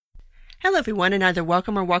Hello, everyone, and either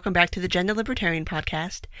welcome or welcome back to the Gender Libertarian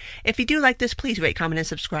Podcast. If you do like this, please rate, comment, and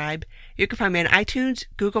subscribe. You can find me on iTunes,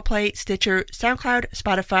 Google Play, Stitcher, SoundCloud,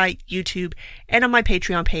 Spotify, YouTube, and on my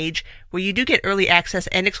Patreon page, where you do get early access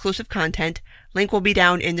and exclusive content. Link will be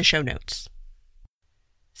down in the show notes.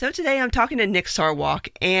 So today I'm talking to Nick Sarwark,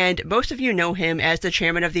 and most of you know him as the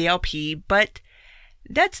chairman of the LP, but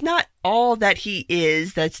that's not all that he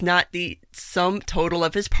is. That's not the sum total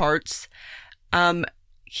of his parts.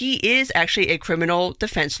 He is actually a criminal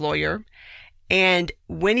defense lawyer, and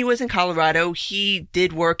when he was in Colorado, he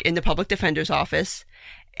did work in the public defender's office.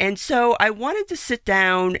 And so I wanted to sit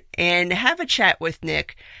down and have a chat with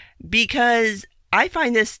Nick because I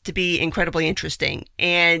find this to be incredibly interesting,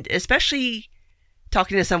 and especially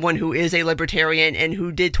talking to someone who is a libertarian and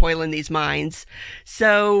who did toil in these mines.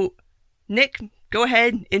 So, Nick, go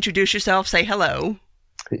ahead, introduce yourself, say hello.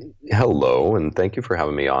 Hello, and thank you for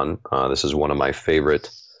having me on. This is one of my favorite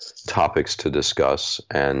topics to discuss,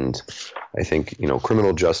 and I think,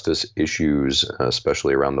 criminal justice issues,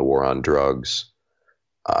 especially around the war on drugs,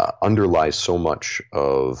 underlies so much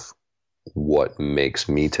of what makes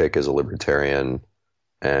me tick as a libertarian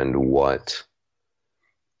and what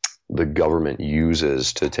the government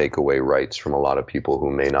uses to take away rights from a lot of people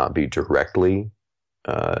who may not be directly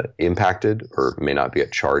impacted or may not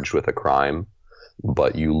get charged with a crime,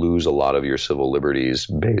 but you lose a lot of your civil liberties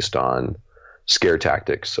based on scare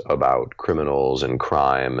tactics about criminals and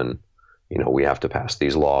crime, and we have to pass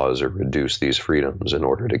these laws or reduce these freedoms in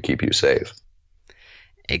order to keep you safe.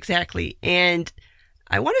 Exactly. And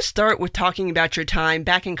I want to start with talking about your time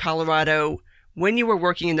back in Colorado when you were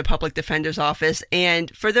working in the public defender's office.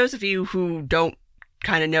 And for those of you who don't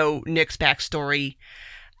kind of know Nick's backstory,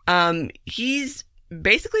 he's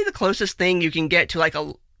basically the closest thing you can get to like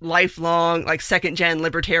a lifelong, like second-gen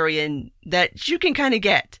libertarian that you can kind of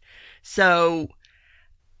get. So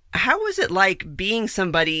how was it like being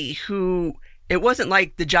somebody who, it wasn't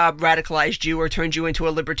like the job radicalized you or turned you into a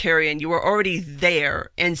libertarian, you were already there.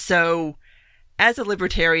 And so as a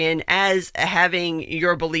libertarian, as having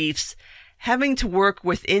your beliefs, having to work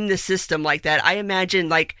within the system like that, I imagine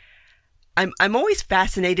like, I'm always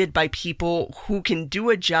fascinated by people who can do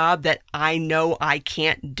a job that I know I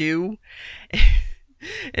can't do.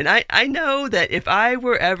 And I know that if I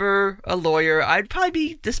were ever a lawyer, I'd probably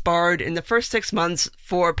be disbarred in the first 6 months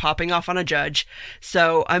for popping off on a judge.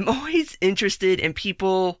 So I'm always interested in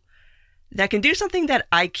people that can do something that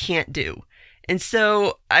I can't do. And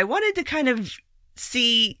so I wanted to kind of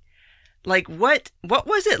see, like, what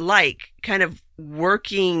was it like kind of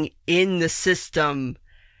working in the system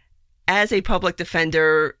as a public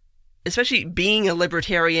defender, especially being a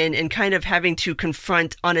libertarian and kind of having to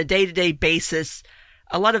confront on a day-to-day basis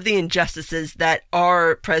a lot of the injustices that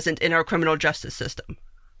are present in our criminal justice system.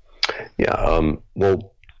 Yeah,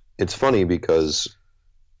 well, it's funny because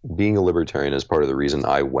being a libertarian is part of the reason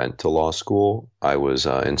I went to law school. I was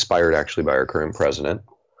inspired actually by our current president.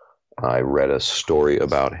 I read a story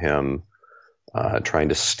about him trying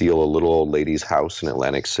to steal a little old lady's house in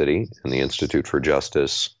Atlantic City, and the Institute for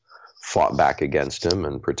Justice fought back against him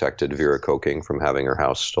and protected Vera Koking from having her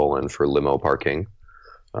house stolen for limo parking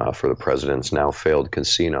for the president's now failed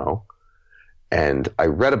casino. And I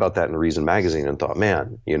read about that in Reason magazine and thought,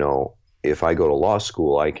 man, if I go to law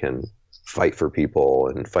school, I can fight for people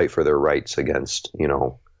and fight for their rights against,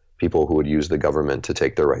 people who would use the government to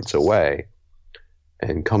take their rights away.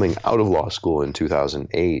 And coming out of law school in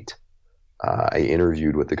 2008, I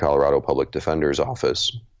interviewed with the Colorado Public Defender's Office,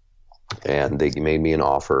 and they made me an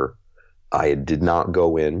offer. I did not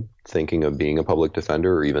go in thinking of being a public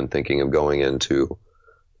defender or even thinking of going into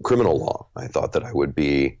criminal law. I thought that I would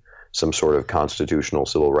be some sort of constitutional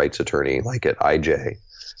civil rights attorney like at IJ.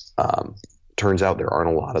 Turns out there aren't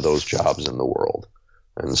a lot of those jobs in the world.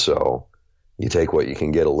 And so you take what you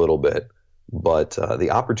can get a little bit. But the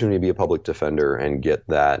opportunity to be a public defender and get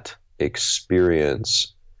that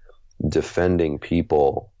experience defending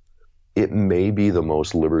people, it may be the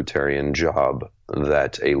most libertarian job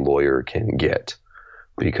that a lawyer can get.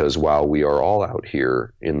 Because while we are all out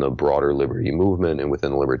here in the broader liberty movement and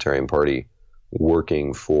within the Libertarian Party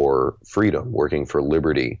working for freedom, working for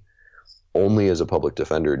liberty, only as a public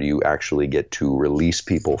defender do you actually get to release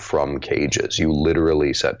people from cages. You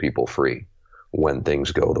literally set people free when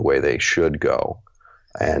things go the way they should go.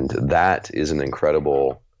 And that is an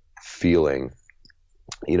incredible feeling.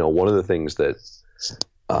 One of the things that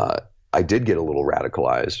I did get a little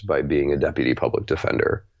radicalized by being a deputy public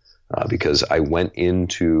defender, because I'd been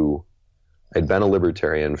a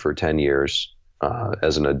libertarian for 10 years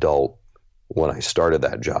as an adult when I started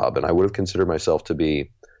that job, and I would have considered myself to be,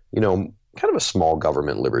 kind of a small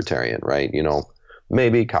government libertarian, right?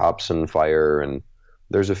 maybe cops and fire, and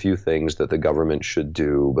there's a few things that the government should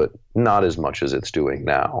do, but not as much as it's doing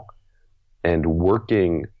now. And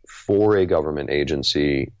working for a government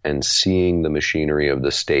agency and seeing the machinery of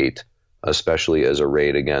the state, especially as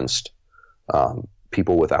arrayed against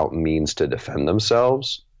people without means to defend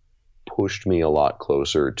themselves, pushed me a lot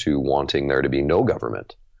closer to wanting there to be no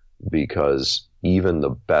government, because even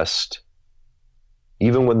when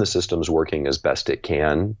the system's working as best it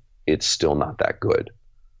can, it's still not that good.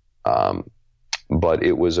 But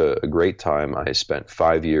it was a great time. I spent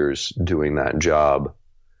 5 years doing that job.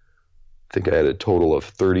 I think I had a total of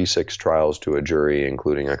 36 trials to a jury,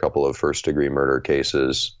 including a couple of first-degree murder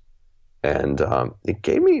cases. And it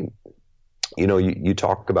gave me, you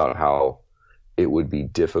talk about how it would be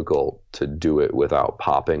difficult to do it without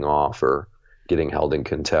popping off or getting held in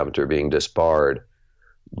contempt or being disbarred.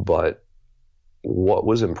 But what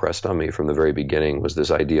was impressed on me from the very beginning was this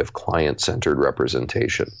idea of client-centered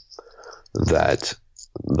representation, that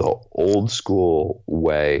the old school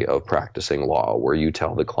way of practicing law, where you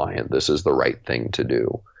tell the client this is the right thing to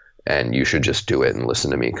do and you should just do it and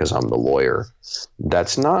listen to me because I'm the lawyer,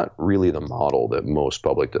 that's not really the model that most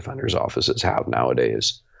public defenders' offices have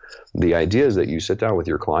nowadays. The idea is that you sit down with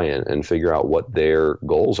your client and figure out what their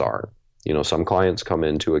goals are. Some clients come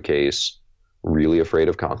into a case really afraid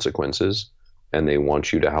of consequences, and they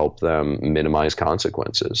want you to help them minimize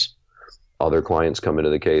consequences. Other clients come into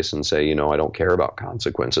the case and say, I don't care about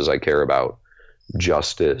consequences. I care about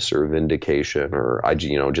justice or vindication, or I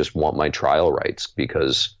just want my trial rights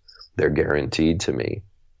because they're guaranteed to me.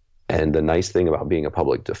 And the nice thing about being a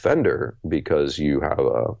public defender, because you have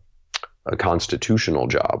a constitutional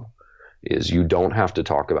job, is you don't have to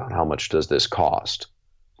talk about how much does this cost.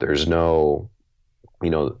 There's no,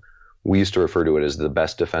 we used to refer to it as the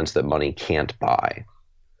best defense that money can't buy,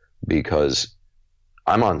 because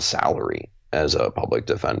I'm on salary as a public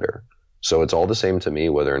defender. So it's all the same to me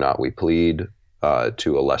whether or not we plead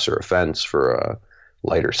to a lesser offense for a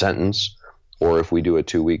lighter sentence, or if we do a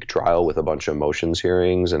 2-week trial with a bunch of motions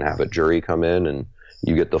hearings and have a jury come in and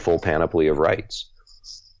you get the full panoply of rights.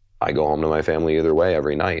 I go home to my family either way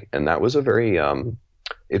every night. And that was a very,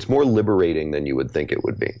 it's more liberating than you would think it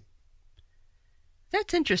would be.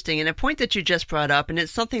 That's interesting. And a point that you just brought up, and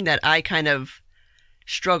it's something that I kind of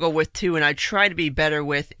struggle with too, and I try to be better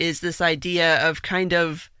with, is this idea of kind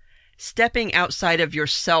of stepping outside of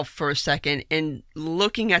yourself for a second and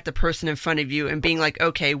looking at the person in front of you and being like,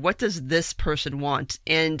 okay, what does this person want?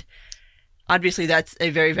 And obviously that's a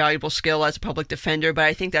very valuable skill as a public defender, but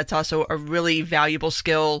I think that's also a really valuable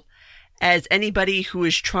skill as anybody who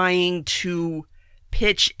is trying to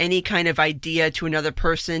pitch any kind of idea to another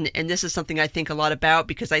person. And this is something I think a lot about,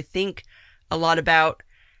 because I think a lot about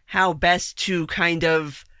how best to kind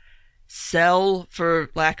of sell, for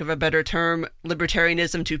lack of a better term,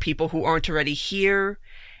 libertarianism to people who aren't already here.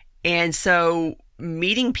 And so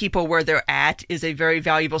meeting people where they're at is a very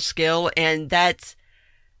valuable skill. And that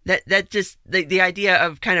just the idea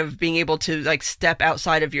of kind of being able to like step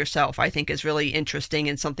outside of yourself, I think is really interesting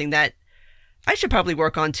and something that I should probably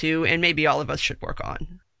work on too. And maybe all of us should work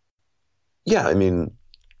on. Yeah. I mean,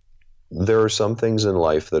 there are some things in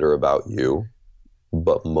life that are about you,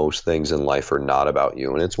 but most things in life are not about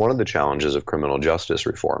you. And it's one of the challenges of criminal justice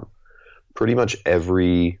reform. Pretty much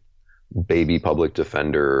every baby public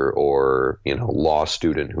defender or, law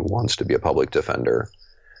student who wants to be a public defender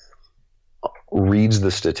reads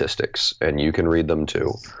the statistics, and you can read them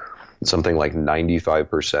too. Something like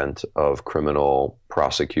 95% of criminal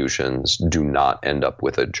prosecutions do not end up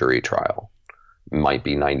with a jury trial. Might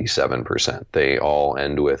be 97%. They all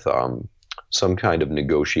end with some kind of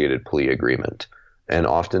negotiated plea agreement. And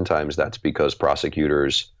oftentimes that's because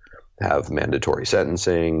prosecutors have mandatory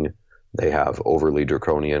sentencing, they have overly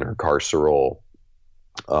draconian or carceral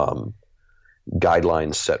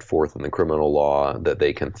guidelines set forth in the criminal law that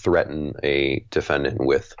they can threaten a defendant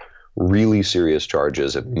with really serious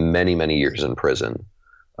charges and many, many years in prison,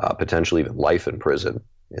 potentially even life in prison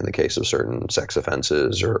in the case of certain sex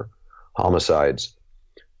offenses or homicides.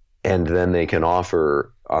 And then they can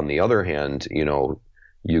offer, on the other hand,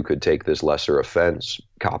 you could take this lesser offense,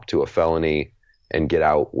 cop to a felony, and get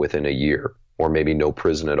out within a year, or maybe no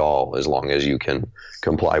prison at all, as long as you can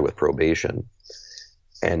comply with probation.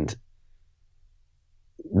 And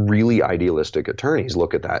really idealistic attorneys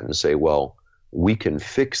look at that and say, well, we can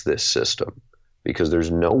fix this system because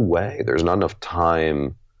there's no way, there's not enough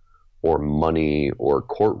time or money or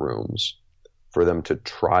courtrooms for them to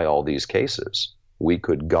try all these cases. We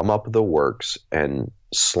could gum up the works and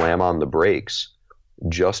slam on the brakes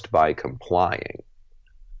just by complying.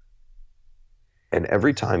 And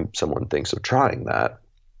every time someone thinks of trying that,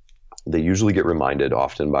 they usually get reminded,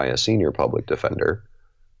 often by a senior public defender,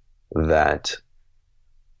 that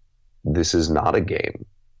this is not a game,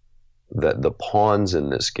 that the pawns in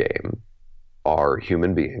this game are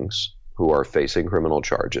human beings who are facing criminal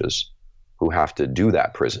charges, who have to do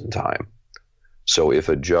that prison time. So if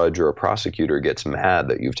a judge or a prosecutor gets mad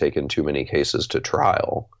that you've taken too many cases to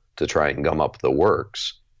trial to try and gum up the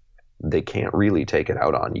works, they can't really take it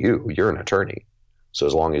out on you. You're an attorney. So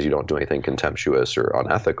as long as you don't do anything contemptuous or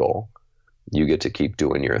unethical, you get to keep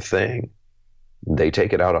doing your thing. They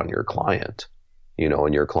take it out on your client,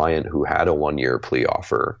 and your client who had a 1-year plea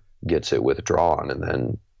offer gets it withdrawn and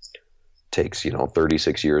then takes,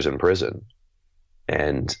 36 years in prison.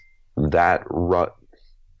 And that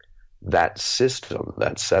system,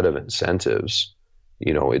 that set of incentives,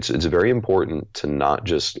 it's very important to not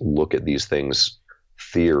just look at these things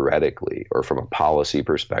theoretically or from a policy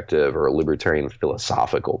perspective or a libertarian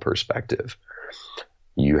philosophical perspective.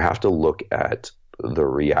 You have to look at the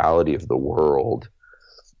reality of the world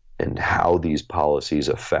and how these policies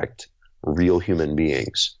affect real human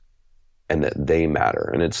beings and that they matter.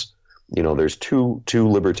 And it's, there's two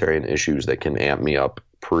libertarian issues that can amp me up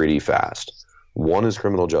pretty fast. One is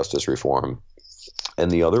criminal justice reform, and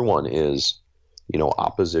the other one is,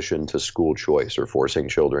 opposition to school choice or forcing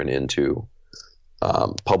children into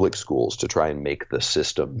public schools to try and make the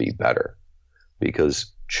system be better.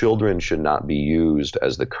 Because children should not be used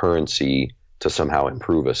as the currency to somehow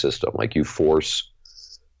improve a system. Like, you force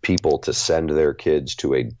people to send their kids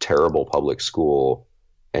to a terrible public school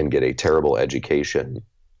and get a terrible education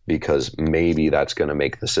because maybe that's going to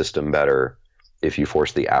make the system better. If you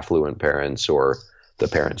force the affluent parents or the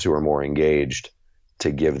parents who are more engaged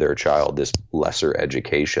to give their child this lesser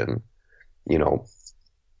education,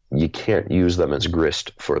 you can't use them as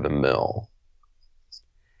grist for the mill.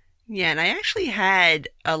 Yeah, and I actually had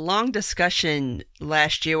a long discussion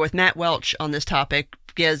last year with Matt Welch on this topic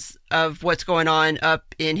because of what's going on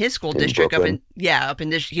up in his school district.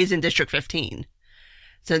 He's in District 15.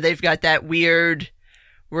 So they've got that weird,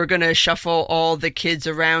 we're going to shuffle all the kids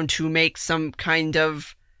around to make some kind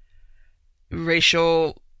of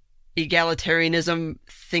racial egalitarianism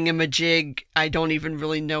thingamajig. I don't even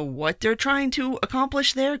really know what they're trying to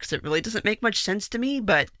accomplish there because it really doesn't make much sense to me,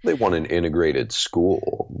 but they want an integrated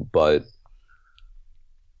school, but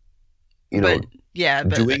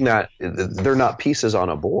doing that, they're not pieces on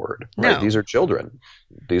a board, right? No. These are children.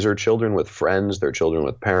 These are children with friends, they're children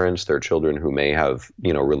with parents, they're children who may have,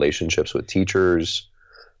 relationships with teachers.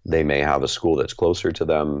 They may have a school that's closer to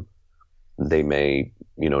them. They may,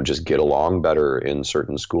 just get along better in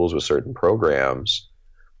certain schools with certain programs.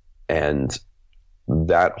 And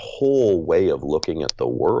that whole way of looking at the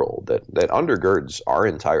world that undergirds our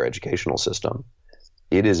entire educational system,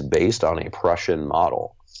 it is based on a Prussian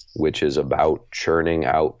model, which is about churning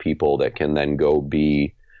out people that can then go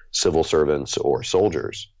be civil servants or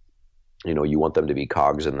soldiers. You want them to be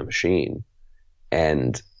cogs in the machine.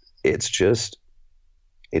 And it's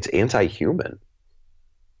anti-human.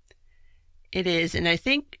 It is. And I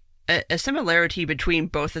think a similarity between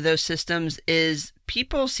both of those systems is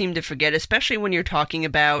people seem to forget, especially when you're talking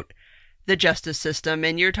about the justice system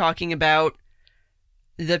and you're talking about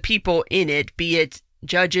the people in it, be it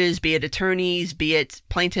judges, be it attorneys, be it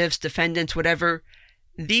plaintiffs, defendants, whatever.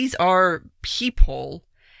 These are people.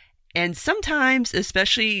 And sometimes,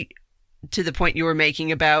 especially to the point you were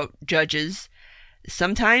making about judges,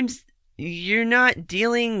 sometimes you're not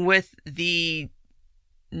dealing with the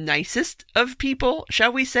nicest of people,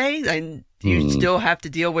 shall we say, and you still have to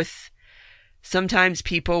deal with sometimes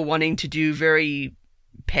people wanting to do very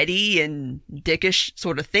petty and dickish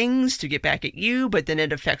sort of things to get back at you, but then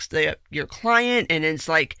it affects your client, and it's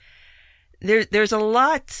like there's a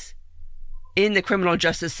lot in the criminal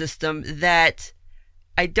justice system that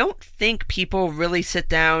I don't think people really sit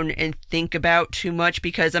down and think about too much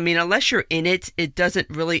because, unless you're in it, it doesn't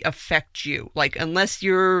really affect you. Like, unless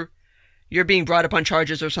you're being brought up on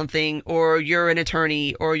charges or something, or you're an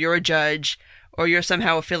attorney, or you're a judge, or you're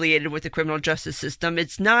somehow affiliated with the criminal justice system,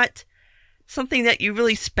 it's not something that you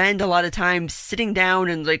really spend a lot of time sitting down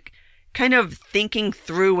and kind of thinking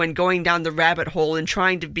through and going down the rabbit hole and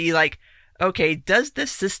trying to be like, okay, does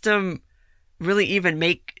this system really even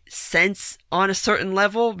make sense on a certain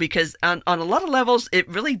level? Because on a lot of levels, it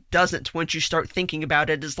really doesn't once you start thinking about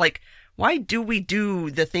it. It's like, why do we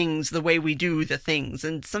do the things the way we do the things?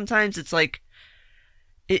 And sometimes it's like,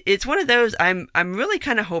 it's one of those, I'm really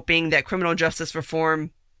kind of hoping that criminal justice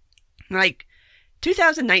reform,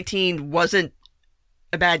 2019 wasn't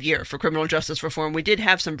a bad year for criminal justice reform. We did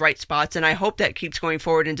have some bright spots, and I hope that keeps going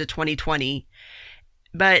forward into 2020.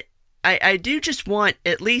 But I do just want,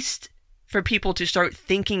 at least for people to start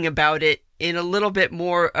thinking about it in a little bit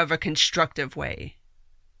more of a constructive way?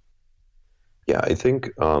 Yeah, I think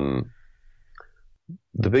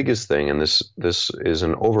the biggest thing, and this is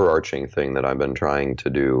an overarching thing that I've been trying to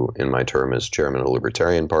do in my term as chairman of the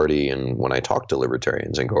Libertarian Party, and when I talk to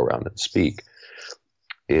libertarians and go around and speak,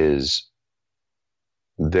 is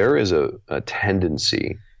there is a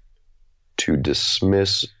tendency to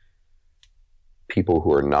dismiss people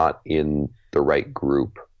who are not in the right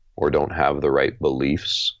group or don't have the right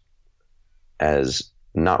beliefs as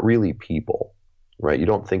not really people, right? You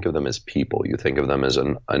don't think of them as people. You think of them as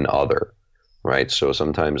an other, right? So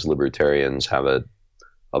sometimes libertarians have a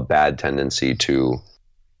bad tendency to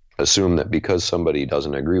assume that because somebody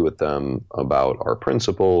doesn't agree with them about our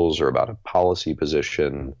principles or about a policy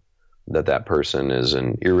position, that person is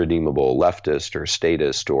an irredeemable leftist or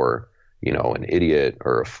statist or, an idiot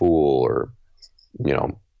or a fool or,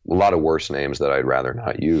 a lot of worse names that I'd rather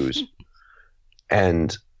not use.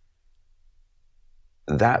 And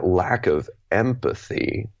that lack of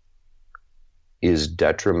empathy is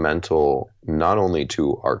detrimental not only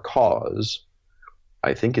to our cause,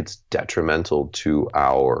 I think it's detrimental to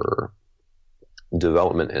our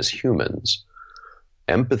development as humans.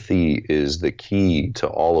 Empathy is the key to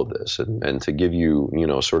all of this. And to give you,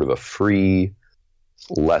 sort of a free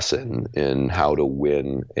lesson in how to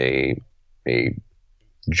win a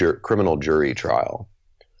criminal jury trial,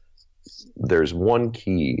 there's one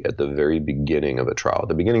key at the very beginning of a trial. At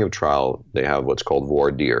the beginning of a trial, they have what's called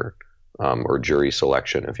voir dire, or jury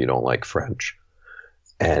selection, if you don't like French.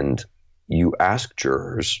 And you ask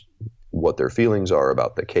jurors what their feelings are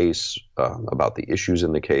about the case, about the issues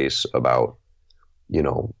in the case, about,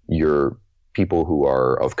 your people who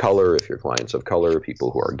are of color, if your client's of color,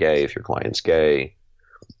 people who are gay, if your client's gay.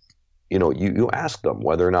 You ask them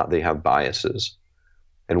whether or not they have biases.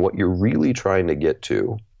 And what you're really trying to get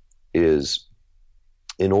to is,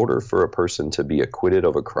 in order for a person to be acquitted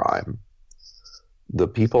of a crime, the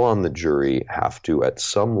people on the jury have to, at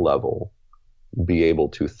some level, be able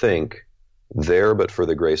to think, there but for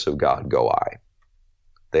the grace of God go I.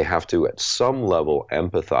 They have to, at some level,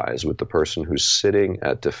 empathize with the person who's sitting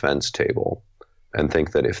at defense table and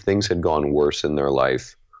think that if things had gone worse in their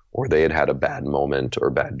life, or they had had a bad moment or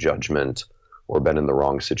bad judgment or been in the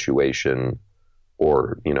wrong situation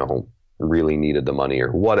or, really needed the money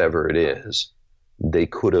or whatever it is, they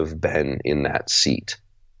could have been in that seat.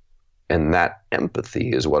 And that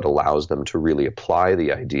empathy is what allows them to really apply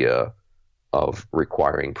the idea of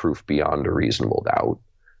requiring proof beyond a reasonable doubt,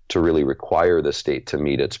 to really require the state to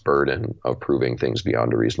meet its burden of proving things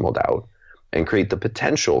beyond a reasonable doubt, and create the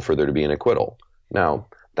potential for there to be an acquittal. Now,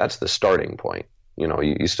 that's the starting point.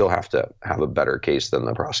 You still have to have a better case than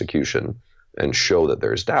the prosecution and show that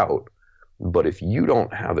there's doubt. But if you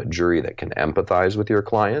don't have a jury that can empathize with your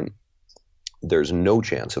client, there's no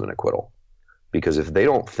chance of an acquittal. Because if they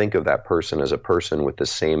don't think of that person as a person with the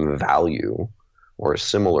same value or a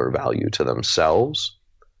similar value to themselves,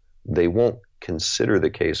 they won't consider the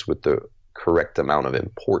case with the correct amount of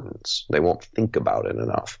importance. They won't think about it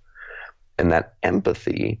enough. And that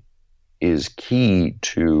empathy is key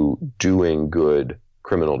to doing good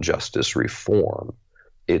criminal justice reform.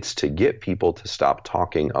 It's to get people to stop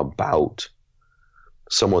talking about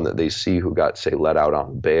someone that they see who got, say, let out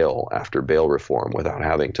on bail after bail reform without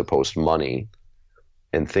having to post money,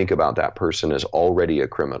 and think about that person as already a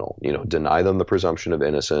criminal. Deny them the presumption of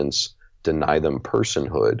innocence, deny them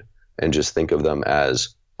personhood, and just think of them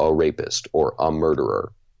as a rapist or a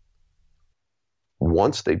murderer.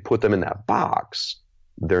 Once they put them in that box,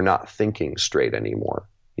 they're not thinking straight anymore.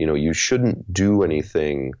 You shouldn't do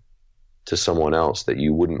anything to someone else that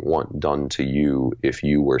you wouldn't want done to you if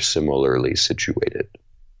you were similarly situated.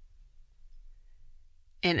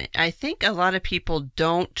 And I think a lot of people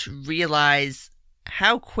don't realize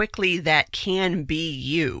how quickly that can be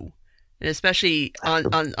you. And especially on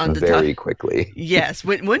the very quickly. Yes.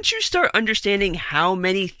 Once you start understanding how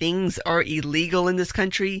many things are illegal in this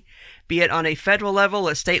country, be it on a federal level,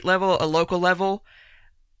 a state level, a local level,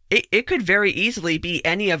 it could very easily be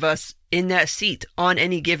any of us in that seat on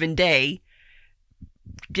any given day,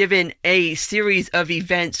 given a series of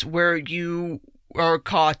events where you are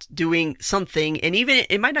caught doing something, and even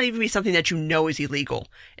it might not even be something that is illegal.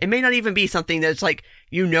 It may not even be something that's like,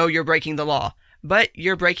 you're breaking the law, but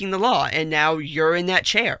you're breaking the law, and now you're in that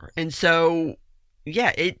chair. And so,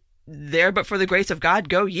 yeah, there but for the grace of God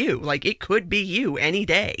go you. Like, it could be you any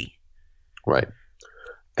day. Right.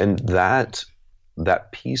 And that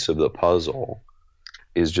piece of the puzzle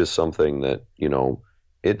is just something that,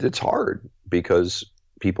 it's hard because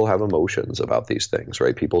people have emotions about these things,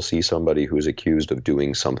 right? People see somebody who's accused of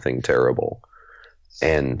doing something terrible,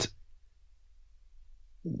 and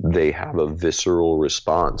they have a visceral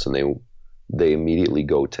response, and they immediately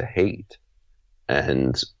go to hate.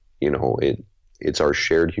 And it's our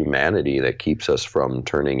shared humanity that keeps us from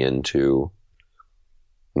turning into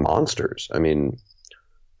monsters. I mean,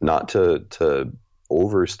 not to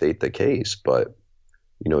overstate the case, but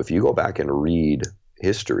if you go back and read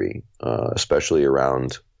history, especially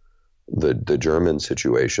around the German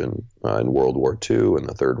situation in World War II and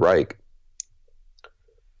the Third Reich,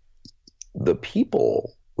 the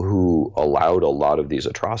people who allowed a lot of these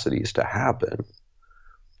atrocities to happen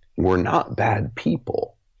were not bad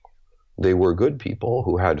people. They were good people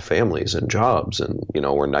who had families and jobs and,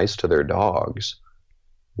 were nice to their dogs.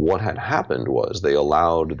 What had happened was they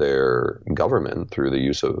allowed their government, through the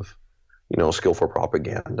use of, skillful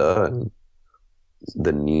propaganda and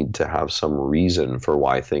the need to have some reason for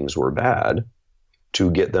why things were bad, to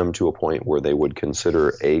get them to a point where they would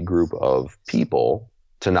consider a group of people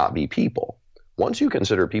to not be people. Once you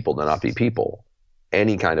consider people to not be people,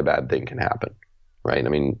 any kind of bad thing can happen, right? I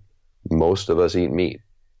mean, most of us eat meat.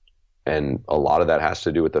 And a lot of that has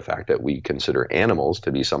to do with the fact that we consider animals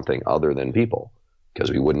to be something other than people, because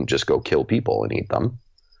we wouldn't just go kill people and eat them.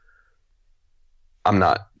 I'm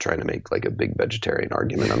not trying to make like a big vegetarian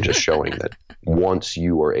argument. I'm just showing that once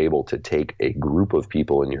you are able to take a group of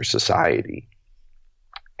people in your society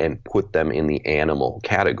and put them in the animal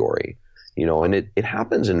category, and it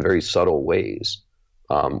happens in very subtle ways.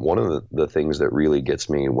 One of the things that really gets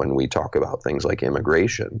me when we talk about things like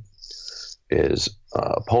immigration is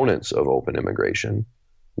opponents of open immigration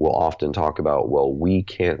will often talk about, well, we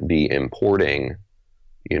can't be importing,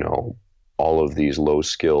 all of these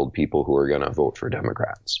low-skilled people who are going to vote for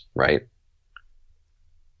Democrats, right?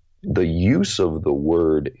 The use of the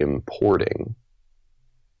word importing,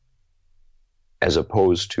 as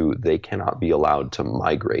opposed to they cannot be allowed to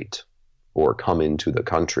migrate or come into the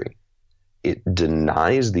country, it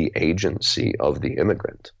denies the agency of the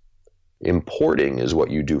immigrant. Importing is what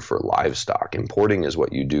you do for livestock. Importing is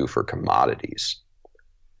what you do for commodities.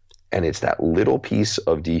 And it's that little piece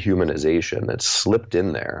of dehumanization that's slipped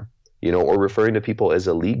in there, or referring to people as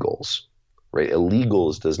illegals, right?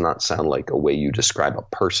 Illegals does not sound like a way you describe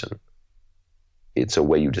a person. It's a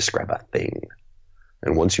way you describe a thing.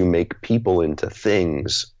 And once you make people into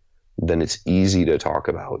things, then it's easy to talk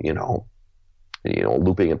about,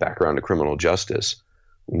 looping it back around to criminal justice.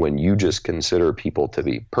 When you just consider people to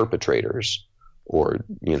be perpetrators or,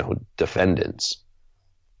 defendants,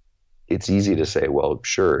 it's easy to say, well,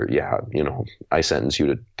 sure, yeah, I sentence you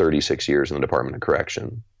to 36 years in the Department of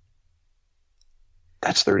Correction.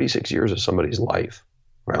 That's 36 years of somebody's life,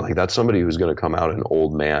 right? Like, that's somebody who's going to come out an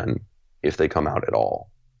old man if they come out at all.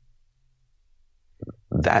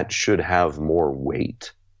 That should have more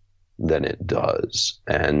weight than it does.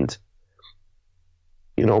 And,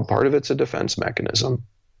 part of it's a defense mechanism.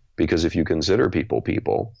 Because if you consider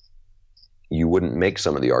people, you wouldn't make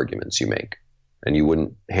some of the arguments you make, and you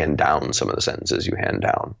wouldn't hand down some of the sentences you hand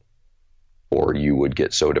down, or you would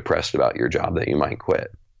get so depressed about your job that you might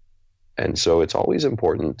quit. And so it's always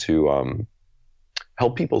important to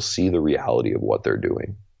help people see the reality of what they're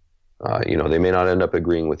doing. They may not end up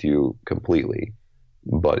agreeing with you completely,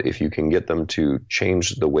 but if you can get them to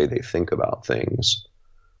change the way they think about things,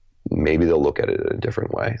 maybe they'll look at it in a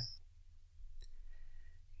different way.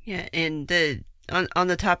 Yeah, and on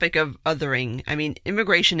the topic of othering, I mean,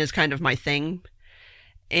 immigration is kind of my thing.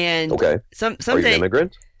 And okay. Someday, are you an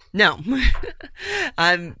immigrant? No.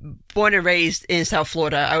 I'm born and raised in South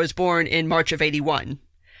Florida. I was born in March of 81.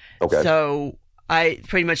 Okay. So I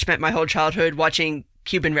pretty much spent my whole childhood watching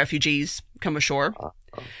Cuban refugees come ashore.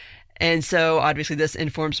 And so obviously this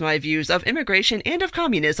informs my views of immigration and of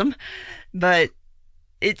communism. But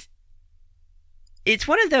it's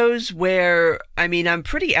one of those where, I mean, I'm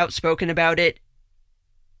pretty outspoken about it,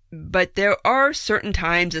 but there are certain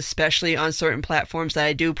times, especially on certain platforms, that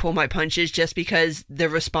I do pull my punches just because the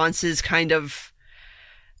responses kind of,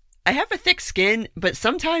 I have a thick skin, but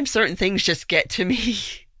sometimes certain things just get to me.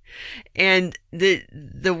 And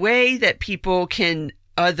the way that people can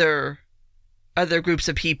other groups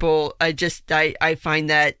of people, I find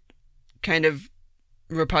that kind of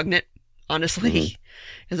repugnant, honestly.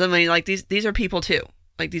 Because I mean, like, these are people too.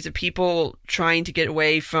 Like, these are people trying to get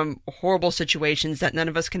away from horrible situations that none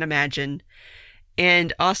of us can imagine.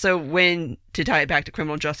 And also, to tie it back to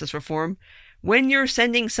criminal justice reform, when you're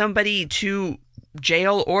sending somebody to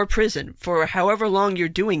jail or prison for however long you're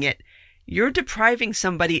doing it, you're depriving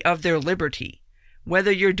somebody of their liberty.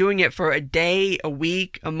 Whether you're doing it for a day, a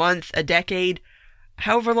week, a month, a decade,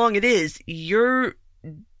 however long it is, you're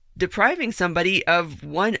depriving somebody of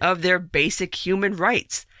one of their basic human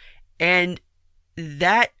rights. And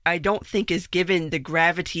that I don't think is given the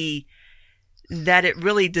gravity that it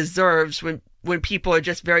really deserves when people are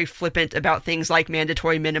just very flippant about things like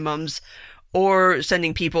mandatory minimums or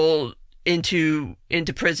sending people into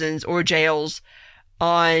prisons or jails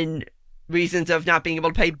on reasons of not being able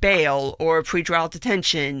to pay bail or pretrial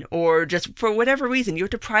detention, or just for whatever reason. You're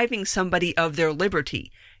depriving somebody of their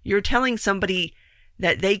liberty. You're telling somebody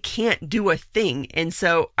that they can't do a thing. And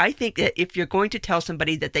so I think that if you're going to tell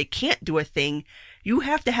somebody that they can't do a thing, you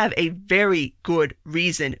have to have a very good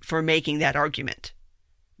reason for making that argument.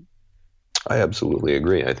 I absolutely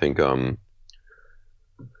agree. I think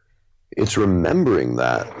it's remembering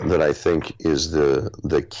that I think is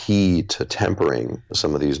the key to tempering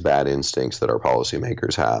some of these bad instincts that our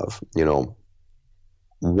policymakers have. You know,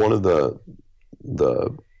 one of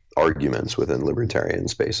the arguments within libertarian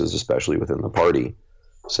spaces, especially within the party,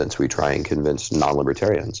 since we try and convince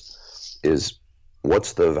non-libertarians, is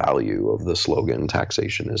what's the value of the slogan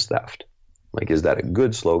 "taxation is theft"? Like, is that a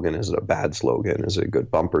good slogan? Is it a bad slogan? Is it a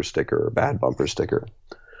good bumper sticker or a bad bumper sticker?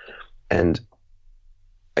 And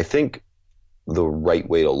I think the right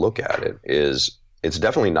way to look at it is it's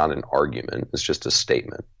definitely not an argument. It's just a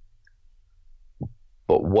statement.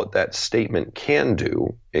 But what that statement can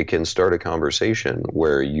do, it can start a conversation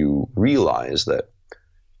where you realize that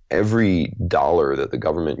every dollar that the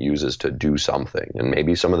government uses to do something, and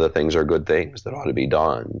maybe some of the things are good things that ought to be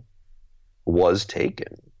done, was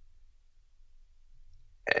taken.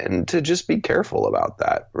 And to just be careful about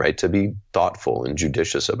that, right? To be thoughtful and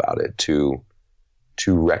judicious about it, to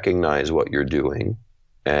recognize what you're doing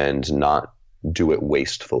and not do it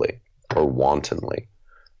wastefully or wantonly.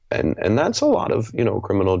 And that's a lot of,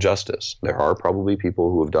 criminal justice. There are probably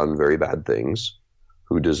people who have done very bad things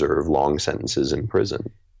who deserve long sentences in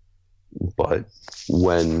prison. But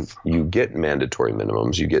when you get mandatory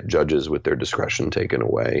minimums, you get judges with their discretion taken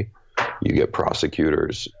away, you get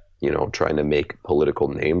prosecutors, trying to make political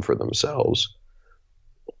name for themselves,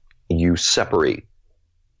 you separate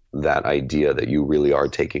that idea that you really are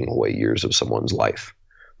taking away years of someone's life,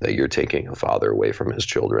 that you're taking a father away from his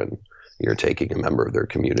children, you're taking a member of their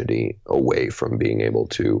community away from being able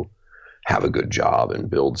to have a good job and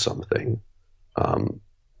build something.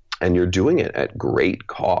 And you're doing it at great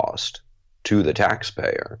cost to the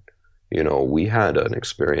taxpayer. We had an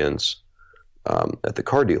experience at the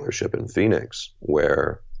car dealership in Phoenix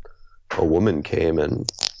where a woman came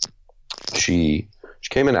and she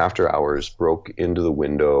came in after hours, broke into the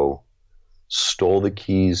window, stole the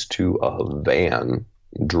keys to a van,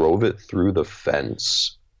 drove it through the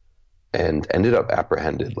fence, and ended up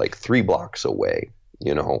apprehended like 3 blocks away,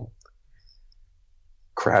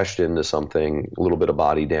 crashed into something, a little bit of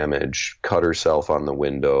body damage, cut herself on the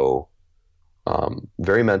window,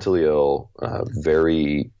 very mentally ill,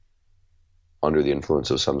 very under the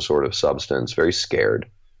influence of some sort of substance, very scared.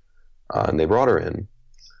 And they brought her in.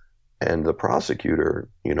 And the prosecutor,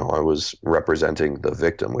 I was representing the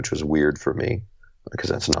victim, which was weird for me because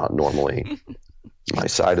that's not normally my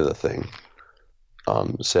side of the thing,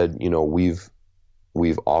 said,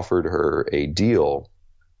 we've offered her a deal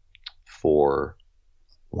for,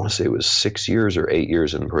 I want to say it was 6 years or 8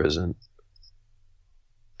 years in prison.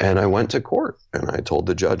 And I went to court and I told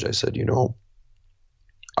the judge, I said,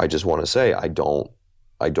 I just want to say I don't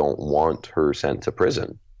want her sent to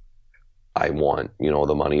prison. I want,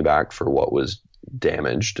 the money back for what was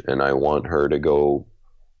damaged, and I want her to go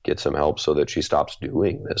get some help so that she stops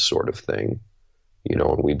doing this sort of thing,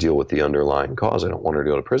 and we deal with the underlying cause. I don't want her to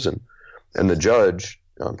go to prison. And the judge,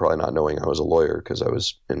 probably not knowing I was a lawyer because I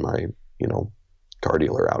was in my, car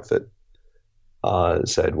dealer outfit,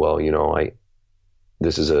 said, well,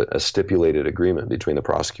 this is a stipulated agreement between the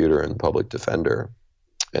prosecutor and the public defender,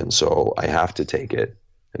 and so I have to take it.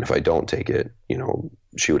 And if I don't take it,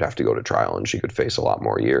 she would have to go to trial and she could face a lot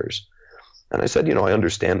more years. And I said, I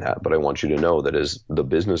understand that, but I want you to know that as the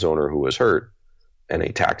business owner who was hurt and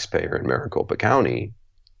a taxpayer in Maricopa County,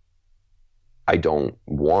 I don't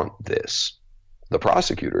want this. The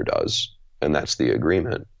prosecutor does, and that's the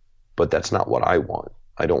agreement, but that's not what I want.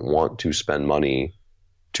 I don't want to spend money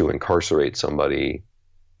to incarcerate somebody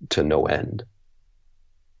to no end.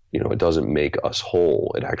 It doesn't make us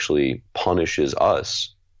whole. It actually punishes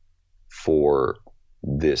us for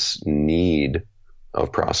this need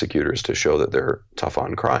of prosecutors to show that they're tough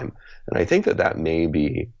on crime. And I think that may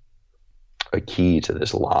be a key to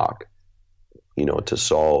this lock, to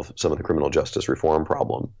solve some of the criminal justice reform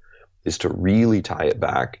problem, is to really tie it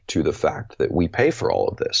back to the fact that we pay for all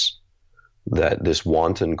of this, that this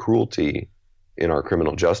wanton cruelty in our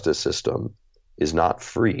criminal justice system is not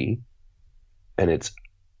free, and it's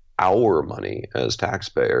our money as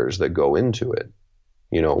taxpayers that go into it.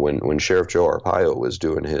 When Sheriff Joe Arpaio was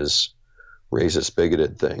doing his racist,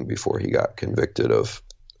 bigoted thing before he got convicted of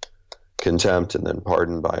contempt and then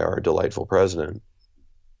pardoned by our delightful president,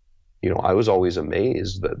 I was always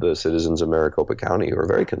amazed that the citizens of Maricopa County, who are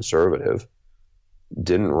very conservative,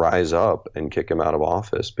 didn't rise up and kick him out of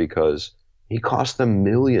office, because he cost them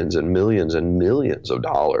millions and millions and millions of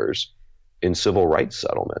dollars in civil rights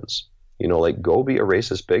settlements. Go be a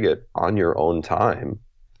racist bigot on your own time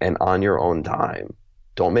and on your own time.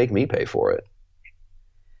 Don't make me pay for it.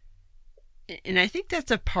 And I think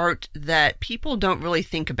that's a part that people don't really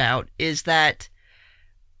think about, is that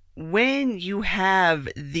when you have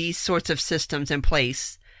these sorts of systems in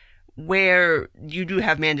place where you do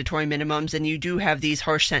have mandatory minimums and you do have these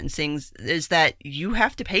harsh sentencings, is that you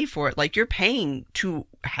have to pay for it. Like, you're paying to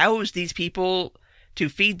house these people, to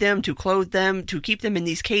feed them, to clothe them, to keep them in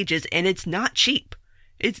these cages, and it's not cheap.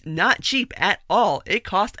 It's not cheap at all. It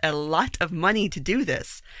costs a lot of money to do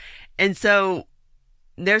this. And so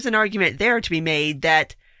there's an argument there to be made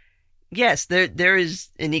that, yes, there is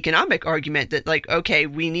an economic argument that, like, okay,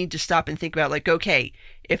 we need to stop and think about, like, okay,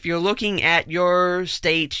 if you're looking at your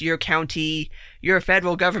state, your county, your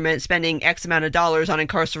federal government spending X amount of dollars on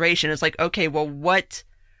incarceration, it's like, okay, well, what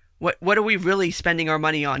are we really spending our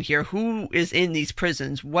money on here? Who is in these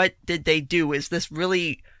prisons? What did they do? Is this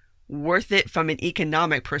really worth it from an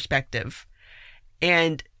economic perspective?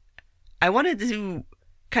 And I wanted to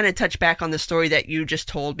kind of touch back on the story that you just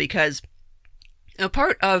told, because a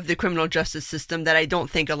part of the criminal justice system that I don't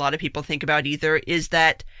think a lot of people think about either is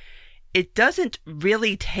that it doesn't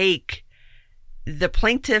really take the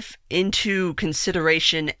plaintiff into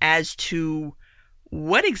consideration as to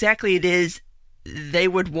what exactly it is they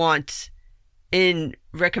would want in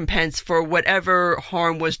recompense for whatever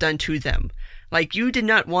harm was done to them. Like, you did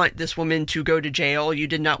not want this woman to go to jail. You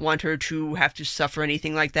did not want her to have to suffer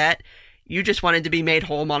anything like that. You just wanted to be made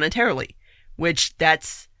whole monetarily, which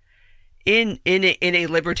that's in a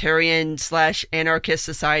libertarian / anarchist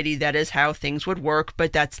society, that is how things would work,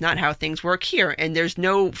 but that's not how things work here. And there's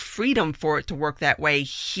no freedom for it to work that way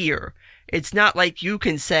here. It's not like you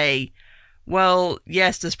can say, well,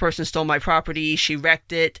 yes, this person stole my property, she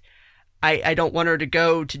wrecked it, I don't want her to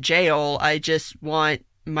go to jail, I just want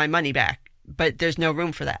my money back. But there's no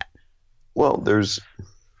room for that. Well, there's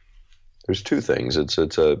two things. It's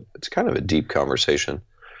kind of a deep conversation.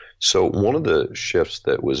 So one of the shifts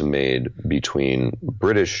that was made between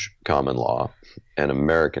British common law and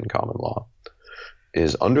American common law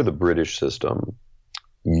is, under the British system,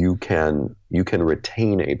 you can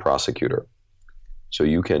retain a prosecutor. So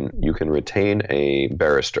you can retain a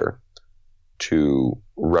barrister to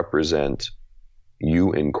represent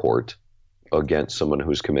you in court against someone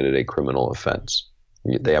who's committed a criminal offense.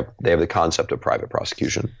 They have the concept of private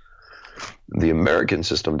prosecution. The American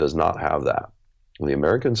system does not have that. The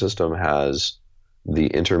American system has the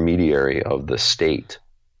intermediary of the state.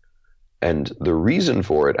 And the reason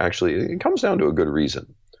for it, actually, it comes down to a good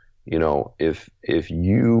reason. If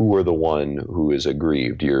you were the one who is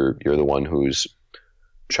aggrieved, you're the one whose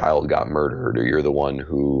child got murdered, or you're the one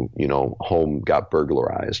who, home got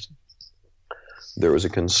burglarized, there was a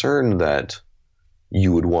concern that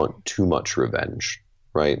you would want too much revenge,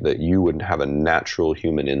 right? That you would have a natural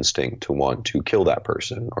human instinct to want to kill that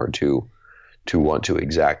person, or to want to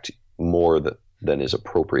exact more than is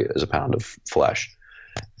appropriate as a pound of flesh.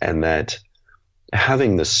 And that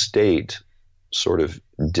having the state sort of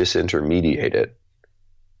disintermediate it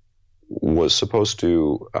was supposed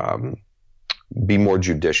to be more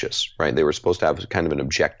judicious, right? They were supposed to have kind of an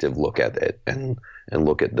objective look at it and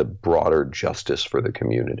look at the broader justice for the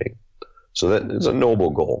community. So that is a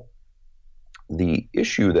noble goal. The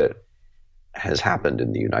issue that has happened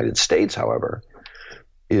in the United States, however,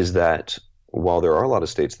 is that while there are a lot of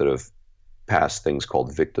states that have passed things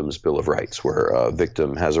called Victims' Bill of Rights, where a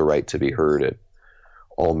victim has a right to be heard at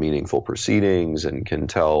all meaningful proceedings and can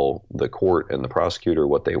tell the court and the prosecutor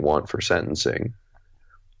what they want for sentencing,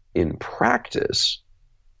 in practice,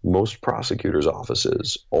 most prosecutors'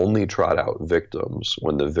 offices only trot out victims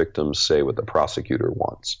when the victims say what the prosecutor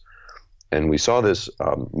wants. And we saw this.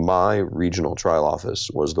 My regional trial office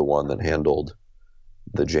was the one that handled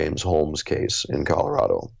the James Holmes case in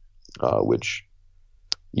Colorado, which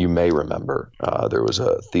you may remember. There was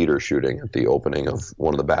a theater shooting at the opening of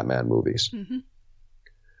one of the Batman movies. Mm-hmm.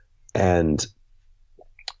 And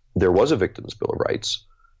there was a Victims' Bill of Rights,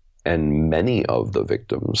 and many of the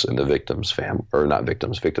victims and the victims'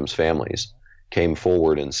 families came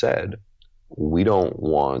forward and said, we don't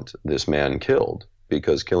want this man killed,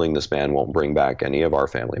 because killing this man won't bring back any of our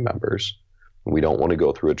family members. We don't want to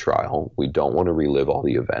go through a trial. We don't want to relive all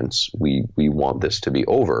the events. We want this to be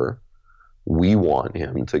over. we want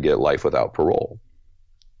him to get life without parole.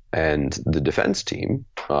 And the defense team,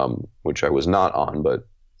 which I was not on, but,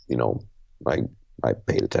 you know, I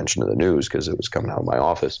paid attention to the news because it was coming out of my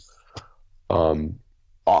office,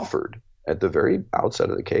 offered at the very outset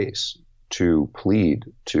of the case to plead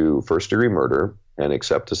to first-degree murder and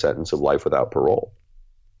accept a sentence of life without parole.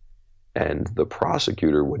 And the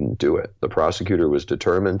prosecutor wouldn't do it. The prosecutor was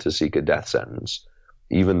determined to seek a death sentence,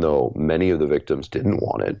 even though many of the victims didn't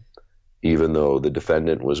want it, even though the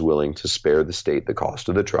defendant was willing to spare the state the cost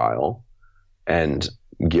of the trial and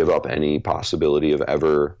give up any possibility of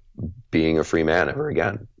ever being a free man ever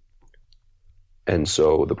again. And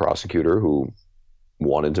so the prosecutor, who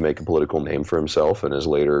wanted to make a political name for himself and has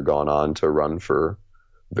later gone on to run for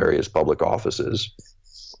various public offices,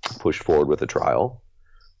 pushed forward with a trial.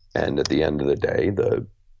 And at the end of the day, the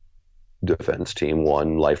defense team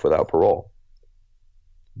won life without parole.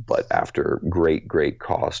 But after great, great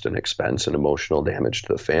cost and expense and emotional damage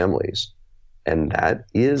to the families. And that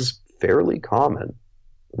is fairly common,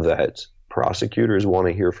 that prosecutors want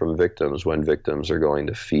to hear from victims when victims are going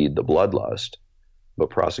to feed the bloodlust, but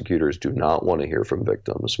prosecutors do not want to hear from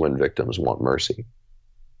victims when victims want mercy.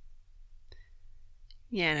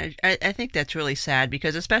 Yeah, and I think that's really sad,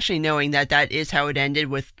 because especially knowing that that is how it ended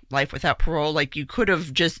with life without parole, like, you could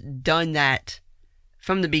have just done that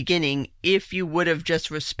from the beginning if you would have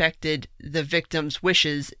just respected the victim's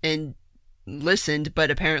wishes and listened.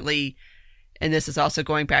 But apparently, and this is also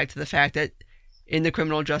going back to the fact that in the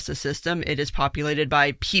criminal justice system, it is populated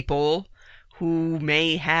by people who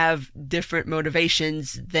may have different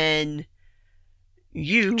motivations than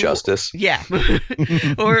you. Justice. Yeah.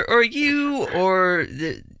 or you, or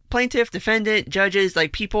the plaintiff, defendant, judges.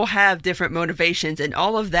 Like, people have different motivations, and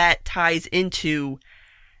all of that ties into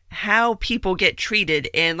how people get treated.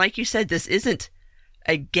 And like you said, this isn't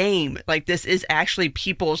a game. Like, this is actually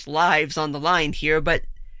people's lives on the line here, but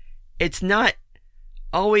it's not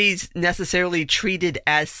always necessarily treated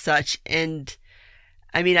as such. And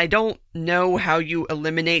I mean, I don't know how you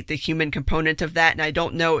eliminate the human component of that, and I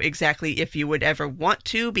don't know exactly if you would ever want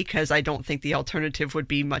to, because I don't think the alternative would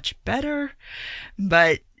be much better.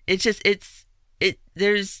 But it's just,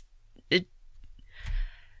 there's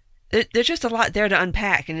just a lot there to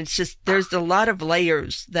unpack, and it's just, there's a lot of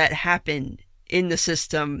layers that happen in the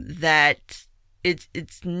system, that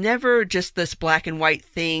it's never just this black and white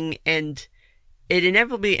thing, and it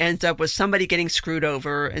inevitably ends up with somebody getting screwed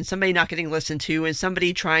over and somebody not getting listened to and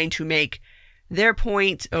somebody trying to make their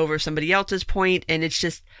point over somebody else's point. And it's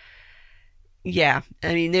just, yeah,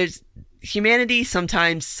 I mean, humanity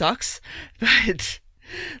sometimes sucks, but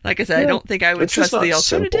like I said, yeah, I don't think I would trust the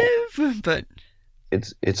alternative, simple. But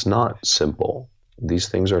it's not simple. These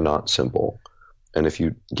things are not simple. And if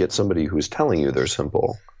you get somebody who's telling you they're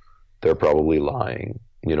simple, they're probably lying.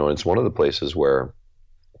 You know, it's one of the places where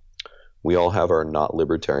we all have our not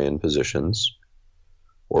libertarian positions,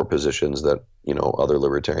 or positions that, you know, other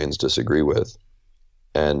libertarians disagree with.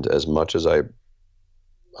 And as much as I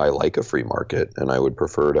like a free market, and I would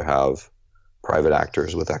prefer to have private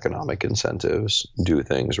actors with economic incentives do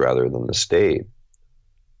things rather than the state,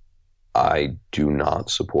 I do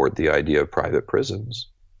not support the idea of private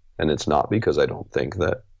prisons. And it's not because I don't think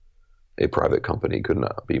that a private company could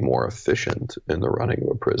not be more efficient in the running of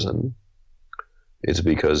a prison. It's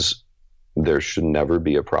because there should never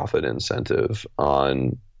be a profit incentive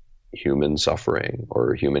on human suffering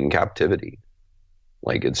or human captivity.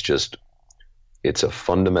 Like, it's a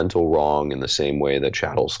fundamental wrong in the same way that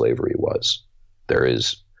chattel slavery was. There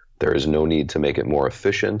is no need to make it more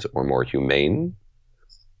efficient or more humane.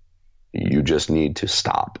 You just need to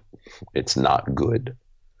stop. It's not good.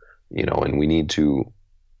 You know, and we need to,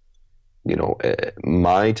 you know,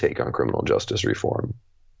 my take on criminal justice reform,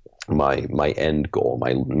 my end goal,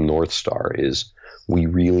 my North Star is, we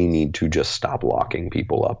really need to just stop locking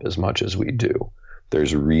people up as much as we do.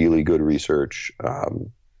 There's really good research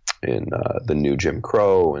in the new Jim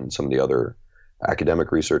Crow and some of the other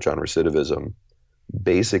academic research on recidivism.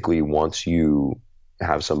 Basically, once you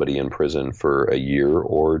have somebody in prison for a year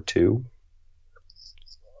or two,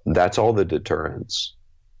 that's all the deterrence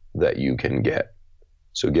that you can get.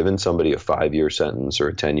 So giving somebody a 5-year sentence or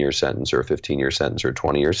a 10-year sentence or a 15-year sentence or a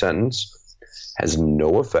 20-year sentence has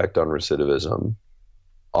no effect on recidivism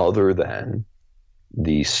other than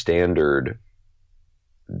the standard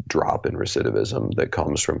drop in recidivism that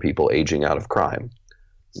comes from people aging out of crime.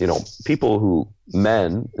 You know,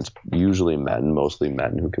 it's usually men, mostly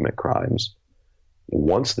men who commit crimes.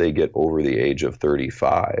 Once they get over the age of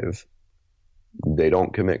 35, they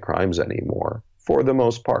don't commit crimes anymore, for the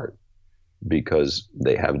most part, because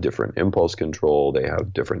they have different impulse control, they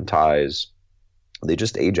have different ties, they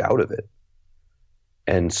just age out of it.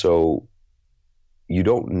 And so you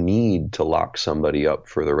don't need to lock somebody up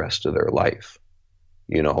for the rest of their life.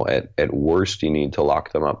 At worst, you need to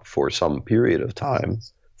lock them up for some period of time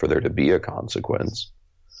for there to be a consequence.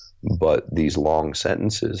 But these long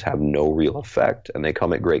sentences have no real effect, and they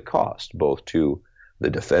come at great cost, both to the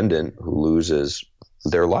defendant who loses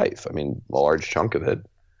their life, I mean, a large chunk of it,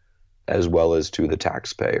 as well as to the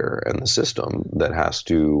taxpayer and the system that has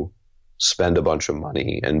to spend a bunch of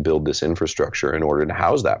money and build this infrastructure in order to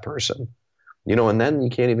house that person. And then you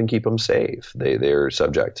can't even keep them safe. They're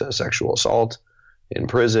subject to sexual assault in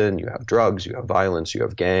prison. You have drugs, you have violence, you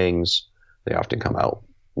have gangs. They often come out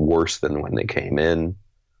worse than when they came in.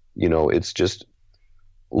 It's just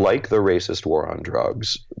like the racist war on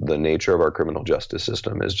drugs. The nature of our criminal justice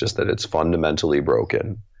system is just that it's fundamentally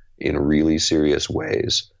broken in really serious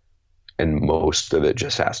ways. And most of it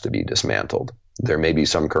just has to be dismantled. There may be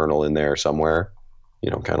some kernel in there somewhere,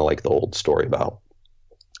 kind of like the old story about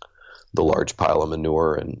the large pile of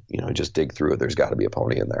manure and, just dig through it. There's got to be a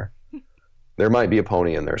pony in there. There might be a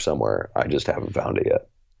pony in there somewhere. I just haven't found it yet.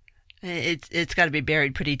 It's got to be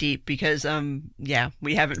buried pretty deep because,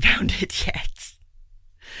 we haven't found it yet.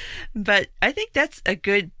 But I think that's a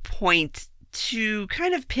good point to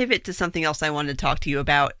kind of pivot to something else I wanted to talk to you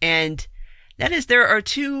about. And that is, there are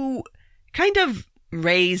two kind of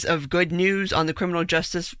rays of good news on the criminal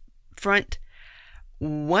justice front.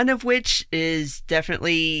 One of which is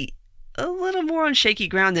definitely a little more on shaky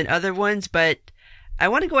ground than other ones, but I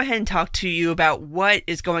want to go ahead and talk to you about what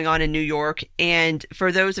is going on in New York. And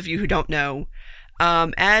for those of you who don't know,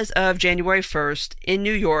 as of January 1st, in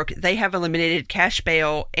New York, they have eliminated cash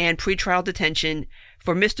bail and pretrial detention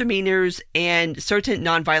for misdemeanors and certain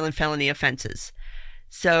nonviolent felony offenses.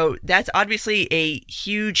 So that's obviously a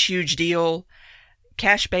huge, huge deal.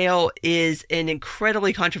 Cash bail is an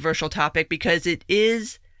incredibly controversial topic because it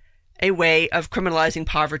is a way of criminalizing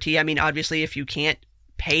poverty. I mean, obviously, if you can't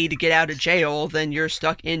pay to get out of jail, then you're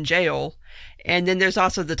stuck in jail. And then there's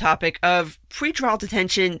also the topic of pretrial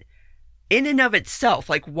detention in and of itself.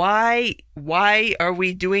 Like, why are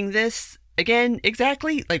we doing this again?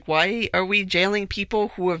 Exactly. Like, why are we jailing people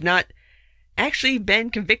who have not actually been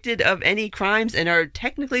convicted of any crimes and are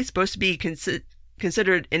technically supposed to be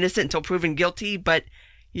considered innocent until proven guilty, but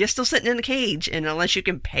you're still sitting in a cage, and unless you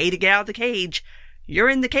can pay to get out of the cage, you're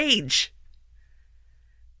in the cage.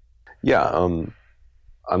 Yeah,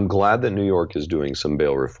 I'm glad that New York is doing some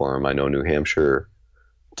bail reform. I know New Hampshire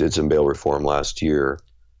did some bail reform last year.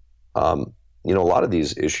 A lot of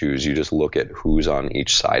these issues, you just look at who's on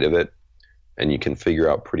each side of it, and you can figure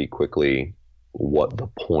out pretty quickly what the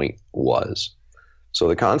point was. So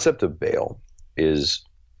the concept of bail is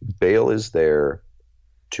there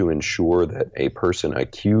to ensure that a person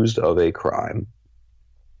accused of a crime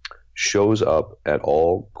shows up at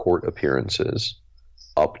all court appearances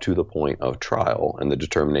up to the point of trial and the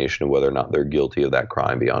determination of whether or not they're guilty of that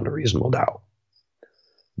crime beyond a reasonable doubt.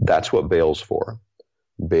 That's what bail's for.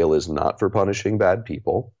 Bail is not for punishing bad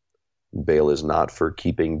people. Bail is not for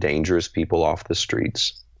keeping dangerous people off the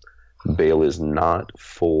streets. Bail is not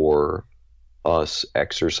for us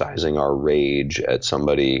exercising our rage at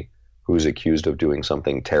somebody who's accused of doing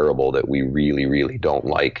something terrible that we really, really don't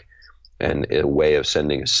like, and a way of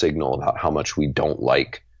sending a signal about how much we don't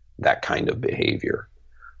like that kind of behavior.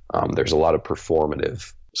 There's a lot of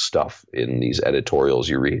performative stuff in these editorials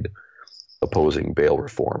you read opposing bail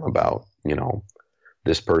reform about,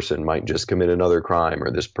 this person might just commit another crime, or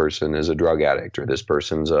this person is a drug addict, or this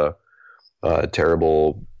person's a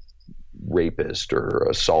terrible rapist or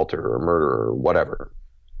assaulter or murderer or whatever.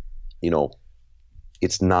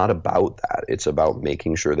 It's not about that. It's about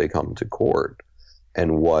making sure they come to court.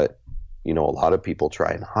 And what, a lot of people try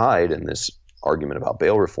and hide in this argument about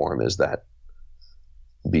bail reform is that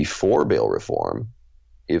before bail reform,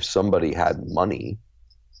 if somebody had money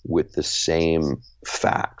with the same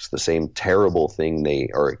facts, the same terrible thing they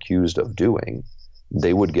are accused of doing,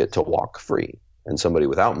 they would get to walk free, and somebody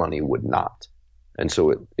without money would not. And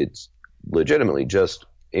so it's legitimately just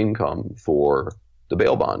income for the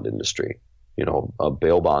bail bond industry. A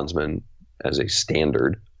bail bondsman as a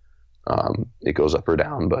standard, it goes up or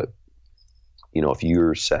down, but if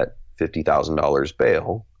you're set $50,000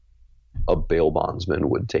 bail, a bail bondsman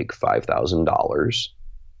would take $5,000,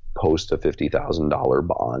 post a $50,000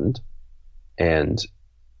 bond, and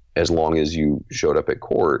as long as you showed up at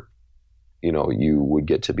court, you would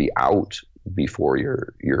get to be out before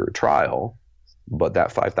your trial, but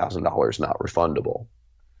that $5,000 is not refundable.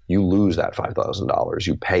 You lose that $5,000.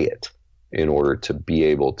 You pay it in order to be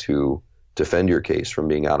able to defend your case from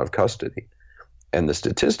being out of custody. And the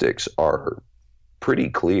statistics are pretty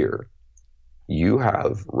clear. You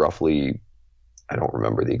have roughly I don't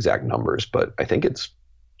remember the exact numbers, but I think it's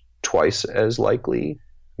twice as likely,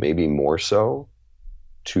 maybe more so,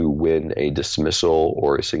 to win a dismissal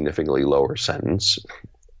or a significantly lower sentence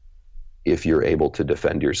if you're able to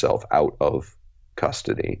defend yourself out of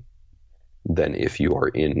custody than if you are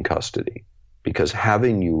in custody. Because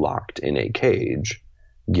having you locked in a cage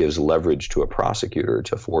gives leverage to a prosecutor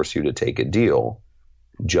to force you to take a deal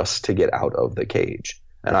just to get out of the cage.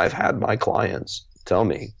 And I've had my clients tell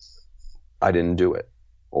me, I didn't do it,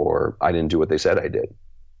 or I didn't do what they said I did.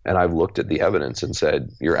 And I've looked at the evidence and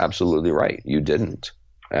said, you're absolutely right, you didn't.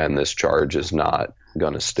 And this charge is not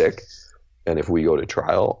going to stick. And if we go to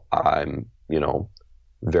trial, I'm,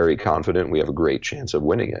 very confident we have a great chance of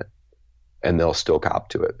winning it. And they'll still cop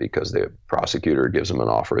to it because the prosecutor gives them an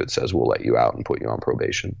offer that says, we'll let you out and put you on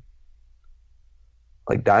probation.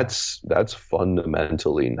 Like that's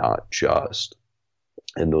fundamentally not just.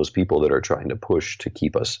 And those people that are trying to push to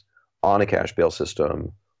keep us on a cash bail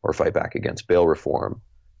system or fight back against bail reform,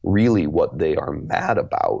 really what they are mad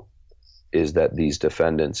about is that these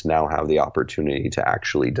defendants now have the opportunity to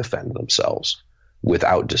actually defend themselves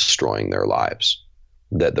without destroying their lives.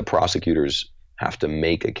 That the prosecutors have to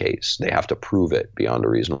make a case. They have to prove it beyond a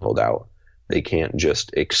reasonable doubt. They can't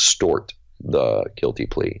just extort the guilty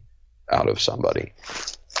plea out of somebody.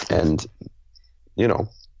 And,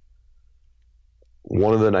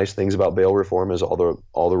 one of the nice things about bail reform is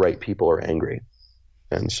all the right people are angry.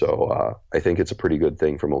 And so I think it's a pretty good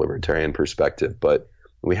thing from a libertarian perspective, but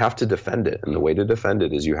we have to defend it. And the way to defend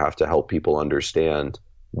it is you have to help people understand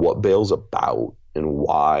what bail's about and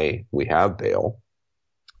why we have bail.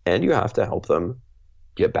 And you have to help them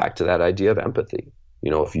get back to that idea of empathy.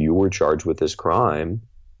 If you were charged with this crime,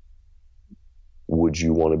 would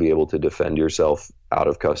you want to be able to defend yourself out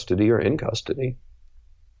of custody or in custody?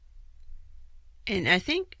 And I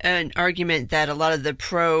think an argument that a lot of the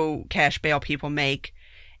pro-cash bail people make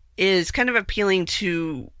is kind of appealing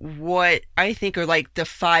to what I think are like the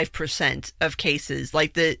 5% of cases,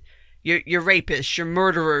 like your rapists, your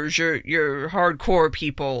murderers, your hardcore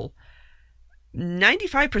people.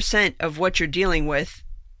 95% of what you're dealing with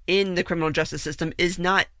in the criminal justice system is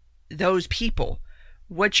not those people.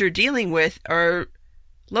 What you're dealing with are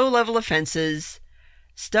low-level offenses,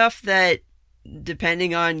 stuff that,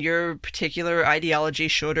 depending on your particular ideology,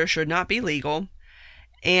 should or should not be legal.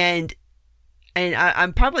 And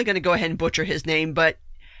I'm probably going to go ahead and butcher his name, but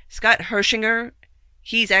Scott Hershinger,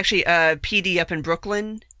 he's actually a PD up in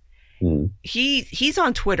Brooklyn. He's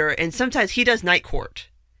on Twitter, and sometimes he does night court.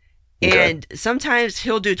 Okay. And sometimes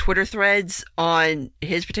he'll do Twitter threads on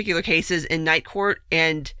his particular cases in night court,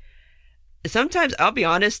 and sometimes, I'll be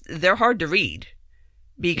honest, they're hard to read.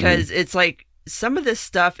 Because it's like, some of this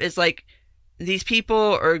stuff is like, these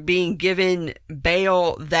people are being given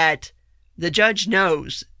bail that the judge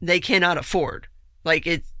knows they cannot afford.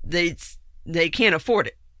 Like, they can't afford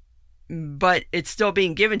it. But it's still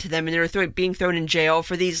being given to them, and they're being thrown in jail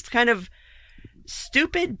for these kind of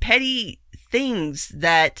stupid, petty things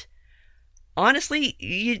that, honestly,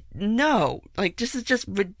 this is just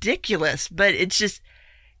ridiculous. But it's just,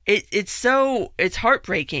 it's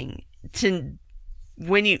heartbreaking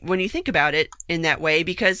when you think about it in that way,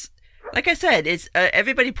 because, like I said, it's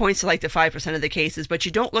everybody points to like the 5% of the cases, but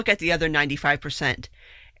you don't look at the other 95%.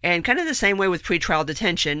 And kind of the same way with pretrial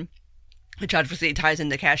detention, which obviously ties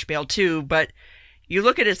into cash bail too, but you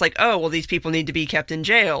look at it as like, oh, well, these people need to be kept in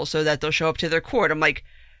jail so that they'll show up to their court. I'm like,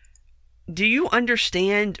 do you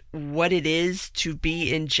understand what it is to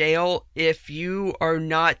be in jail if you are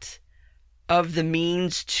not of the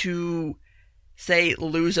means to, say,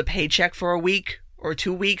 lose a paycheck for a week or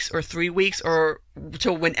 2 weeks or 3 weeks or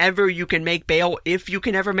till whenever you can make bail, if you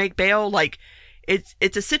can ever make bail? Like, it's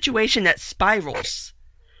a situation that spirals.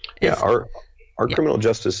 Our criminal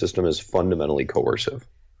justice system is fundamentally coercive.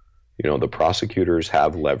 The prosecutors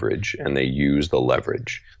have leverage, and they use the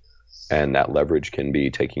leverage. And that leverage can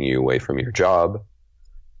be taking you away from your job.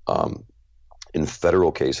 In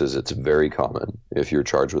federal cases, it's very common. If you're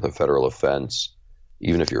charged with a federal offense,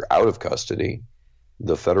 even if you're out of custody,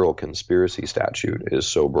 the federal conspiracy statute is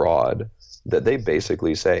so broad that they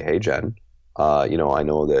basically say, hey, Jen, I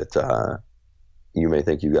know that you may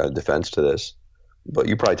think you got a defense to this, but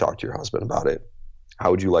you probably talked to your husband about it. How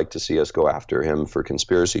would you like to see us go after him for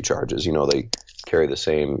conspiracy charges? They carry the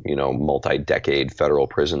same, multi-decade federal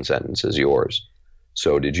prison sentence as yours.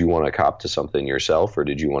 So did you want to cop to something yourself, or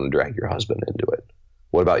did you want to drag your husband into it?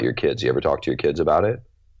 What about your kids? You ever talk to your kids about it?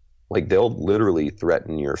 Like, they'll literally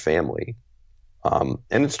threaten your family. And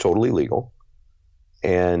it's totally legal.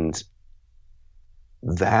 And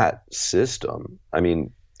that system,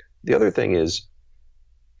 the other thing is,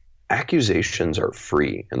 accusations are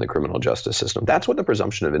free in the criminal justice system. That's what the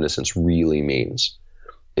presumption of innocence really means.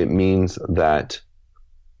 It means that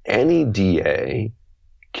any DA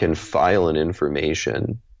can file an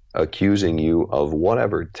information accusing you of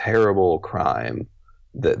whatever terrible crime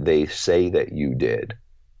that they say that you did.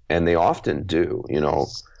 And they often do.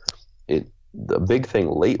 The big thing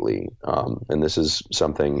lately, and this is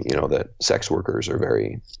something, that sex workers are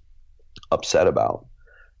very upset about,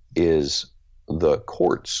 is the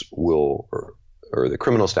courts will, or the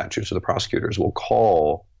criminal statutes or the prosecutors will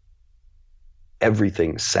call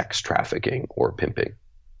everything sex trafficking or pimping,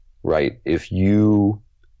 right? If you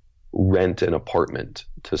rent an apartment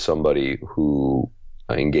to somebody who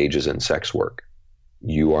engages in sex work,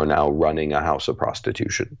 you are now running a house of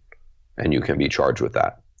prostitution, and you can be charged with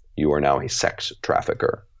that. You are now a sex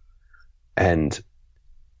trafficker. And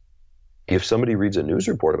if somebody reads a news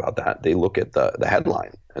report about that, they look at the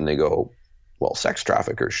headline and they go, well, sex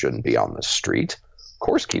traffickers shouldn't be on the street. Of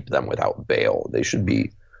course, keep them without bail. They should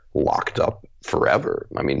be locked up forever.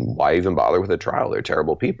 I mean, why even bother with a trial? They're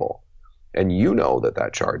terrible people. And you know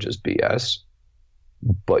that charge is BS,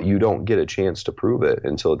 but you don't get a chance to prove it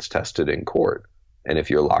until it's tested in court. And if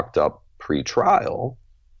you're locked up pre-trial,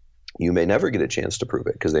 you may never get a chance to prove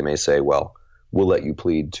it, because they may say, well, we'll let you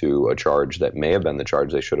plead to a charge that may have been the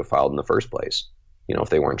charge they should have filed in the first place, if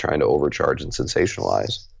they weren't trying to overcharge and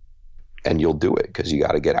sensationalize. And you'll do it because you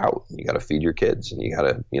got to get out. You got to feed your kids, and you got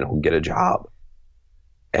to, get a job.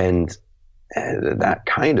 And that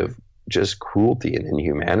kind of just cruelty and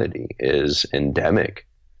inhumanity is endemic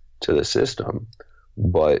to the system.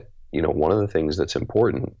 But, one of the things that's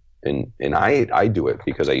important, and I do it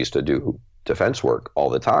because I used to do defense work all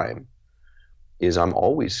the time, is I'm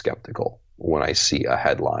always skeptical when I see a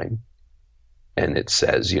headline and it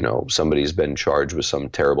says, somebody's been charged with some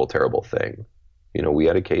terrible, terrible thing. We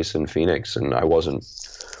had a case in Phoenix, and I wasn't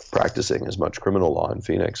practicing as much criminal law in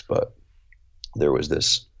Phoenix, but there was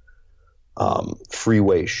this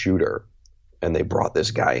freeway shooter, and they brought this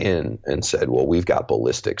guy in and said, well, we've got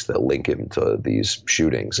ballistics that link him to these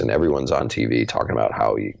shootings, and everyone's on TV talking about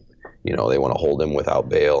how they want to hold him without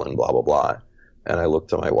bail and blah, blah, blah. And I looked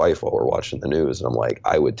to my wife while we're watching the news, and I'm like,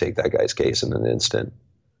 I would take that guy's case in an instant.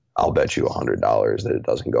 I'll bet you $100 that it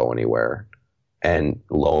doesn't go anywhere. And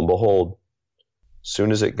lo and behold,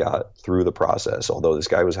 soon as it got through the process, although this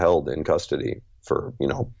guy was held in custody for,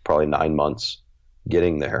 probably 9 months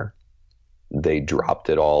getting there, they dropped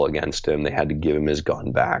it all against him. They had to give him his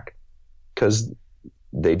gun back because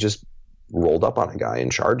they just rolled up on a guy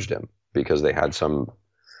and charged him because they had some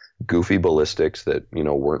goofy ballistics that,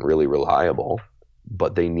 weren't really reliable,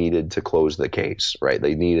 but they needed to close the case, right?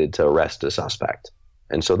 They needed to arrest a suspect.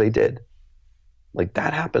 And so they did. Like,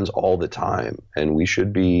 that happens all the time. And we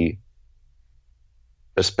should be,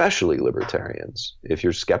 especially libertarians, if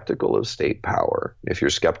you're skeptical of state power, if you're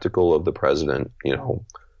skeptical of the president,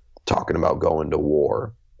 talking about going to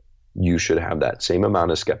war, you should have that same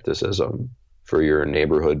amount of skepticism for your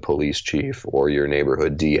neighborhood police chief or your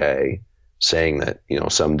neighborhood DA saying that,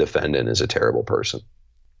 some defendant is a terrible person.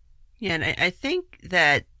 Yeah, and I think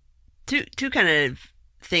that two kind of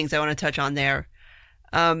things I want to touch on there.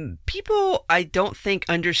 People, I don't think,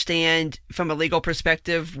 understand from a legal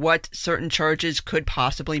perspective what certain charges could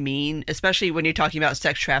possibly mean, especially when you're talking about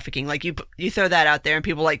sex trafficking. Like, you throw that out there and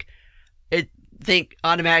people think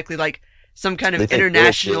automatically like some kind of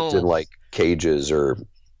international, in like cages or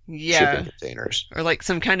shipping containers, or like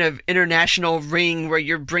some kind of international ring where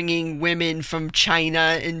you're bringing women from China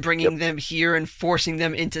and bringing them here and forcing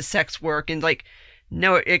them into sex work. And like,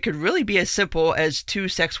 no, it could really be as simple as two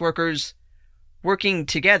sex workers working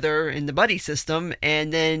together in the buddy system,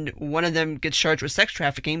 and then one of them gets charged with sex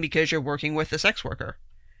trafficking because you're working with a sex worker.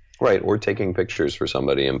 Right, or taking pictures for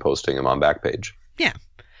somebody and posting them on Backpage. Yeah.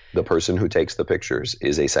 The person who takes the pictures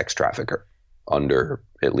is a sex trafficker under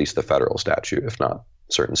at least the federal statute, if not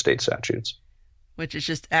certain state statutes. Which is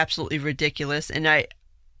just absolutely ridiculous. And I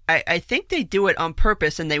think they do it on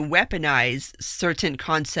purpose, and they weaponize certain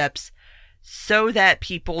concepts so that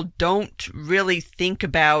people don't really think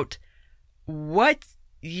about what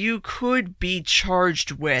you could be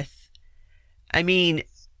charged with. I mean,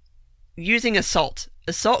 using assault.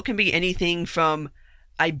 Assault can be anything from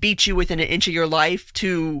I beat you within an inch of your life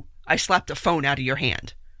to I slapped a phone out of your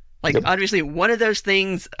hand. Like, obviously, one of those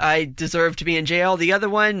things I deserve to be in jail. The other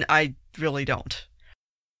one, I really don't.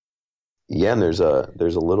 Yeah, and there's a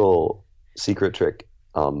little secret trick.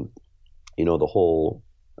 The whole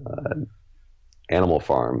Animal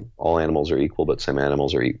Farm, all animals are equal, but some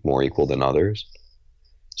animals are more equal than others.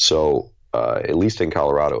 So, at least in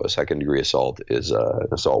Colorado, a second-degree assault is an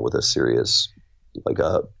assault with a serious, like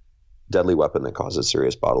a deadly weapon that causes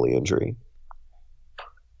serious bodily injury.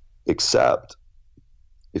 Except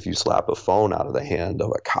if you slap a phone out of the hand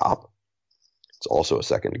of a cop, it's also a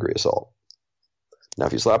second-degree assault. Now,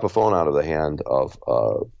 if you slap a phone out of the hand of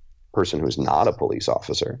a person who's not a police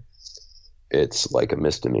officer, it's like a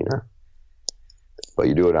misdemeanor. But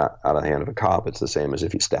you do it out of the hand of a cop, it's the same as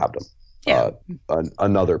if you stabbed him. Yeah.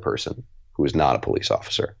 Another person who is not a police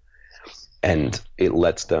officer. And it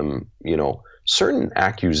lets them, certain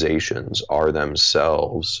accusations are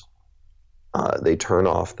themselves, they turn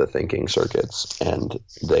off the thinking circuits, and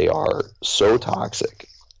they are so toxic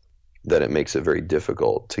that it makes it very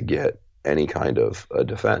difficult to get any kind of a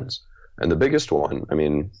defense. And the biggest one,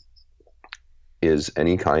 is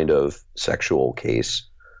any kind of sexual case,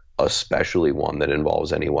 especially one that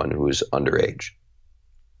involves anyone who's underage.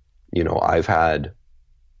 I've had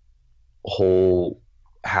whole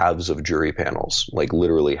halves of jury panels, like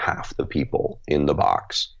literally half the people in the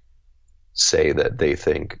box, say that they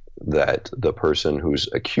think that the person who's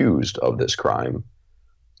accused of this crime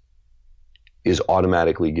is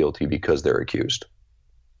automatically guilty because they're accused.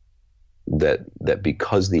 That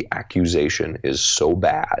because the accusation is so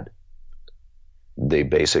bad, they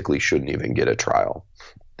basically shouldn't even get a trial.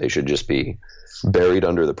 They should just be buried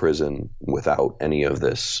under the prison without any of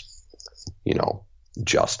this,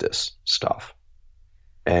 justice stuff.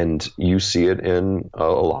 And you see it in a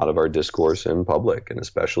lot of our discourse in public, and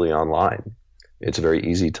especially online. It's very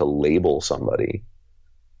easy to label somebody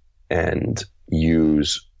and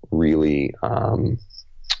use really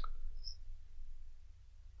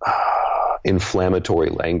inflammatory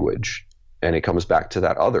language. And it comes back to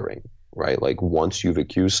that othering, right? Like, once you've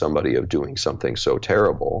accused somebody of doing something so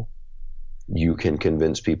terrible, you can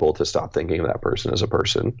convince people to stop thinking of that person as a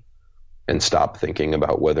person and stop thinking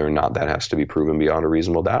about whether or not that has to be proven beyond a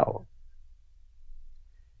reasonable doubt.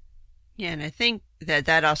 Yeah, and I think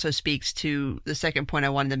that also speaks to the second point I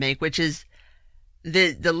wanted to make, which is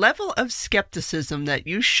the level of skepticism that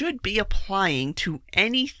you should be applying to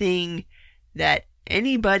anything that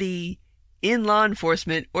anybody in law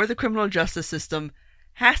enforcement or the criminal justice system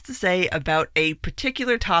has to say about a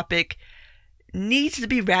particular topic needs to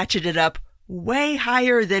be ratcheted up way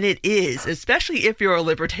higher than it is, especially if you're a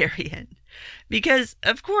libertarian. Because,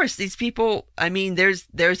 of course, these people,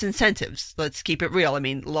 there's incentives. Let's keep it real.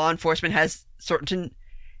 Law enforcement has certain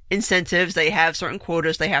incentives. They have certain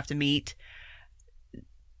quotas they have to meet.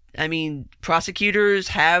 Prosecutors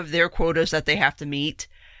have their quotas that they have to meet.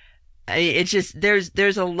 It's just,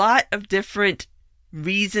 there's a lot of different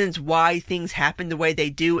reasons why things happen the way they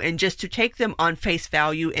do, and just to take them on face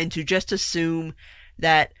value and to just assume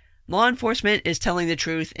that law enforcement is telling the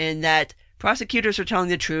truth and that prosecutors are telling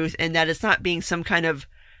the truth and that it's not being some kind of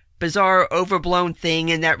bizarre, overblown thing,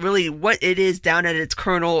 and that really what it is down at its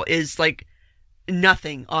kernel is like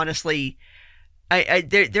nothing, honestly.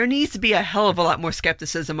 There needs to be a hell of a lot more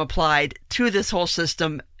skepticism applied to this whole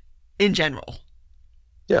system in general.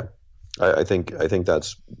 Yeah, I think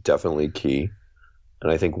that's definitely key.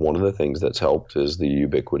 And I think one of the things that's helped is the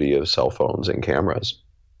ubiquity of cell phones and cameras,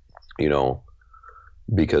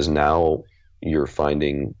 because now you're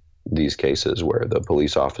finding these cases where the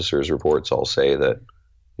police officers' reports all say that,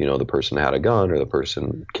 the person had a gun or the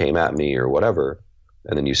person came at me or whatever.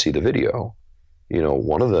 And then you see the video.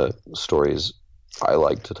 One of the stories I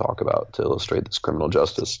like to talk about to illustrate this criminal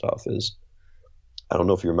justice stuff is, I don't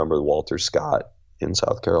know if you remember Walter Scott in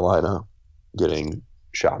South Carolina getting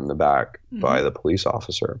shot in the back by the police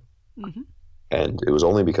officer. Mm-hmm. And it was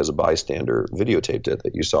only because a bystander videotaped it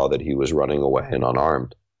that you saw that he was running away and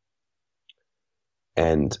unarmed.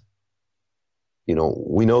 And,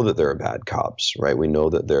 we know that there are bad cops, right? We know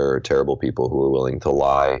that there are terrible people who are willing to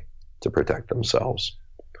lie to protect themselves.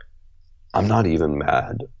 I'm not even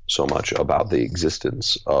mad so much about the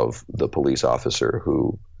existence of the police officer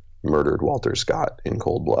who murdered Walter Scott in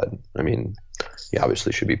cold blood. He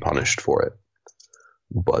obviously should be punished for it.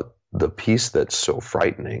 But the piece that's so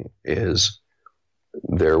frightening is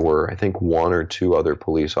there were, I think, one or two other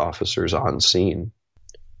police officers on scene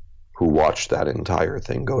who watched that entire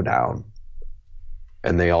thing go down.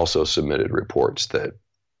 And they also submitted reports that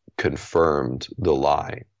confirmed the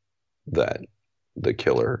lie that the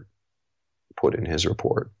killer put in his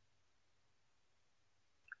report.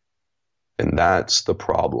 And that's the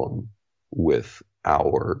problem with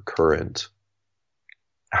our current,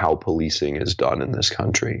 how policing is done in this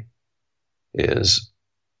country, is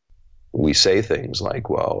we say things like,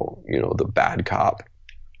 well, the bad cop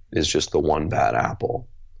is just the one bad apple.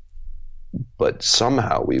 But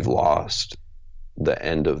somehow we've lost the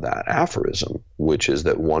end of that aphorism, which is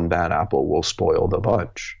that one bad apple will spoil the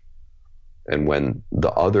bunch. And when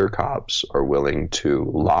the other cops are willing to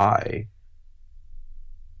lie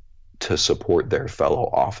to support their fellow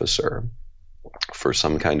officer for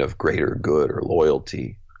some kind of greater good or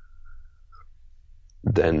loyalty,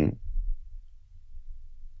 then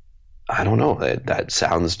I don't know. That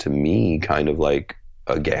sounds to me kind of like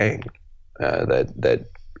a gang that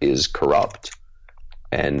is corrupt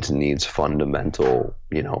and needs fundamental,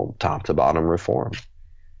 top to bottom reform.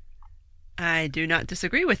 I do not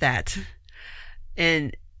disagree with that.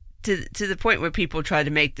 And to the point where people try to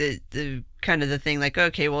make the kind of the thing like,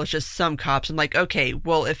 okay, well, it's just some cops. I'm like, okay,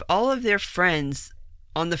 well, if all of their friends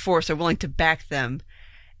on the force are willing to back them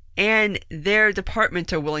and their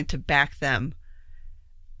departments are willing to back them,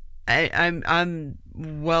 I'm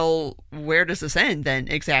well, where does this end then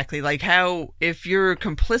exactly? Like, how, if you're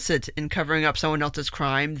complicit in covering up someone else's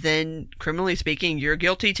crime, then criminally speaking, you're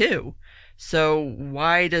guilty too. So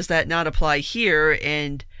why does that not apply here?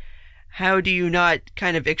 And how do you not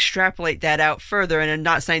kind of extrapolate that out further? And I'm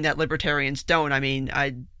not saying that libertarians don't. I mean,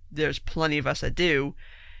 there's plenty of us that do,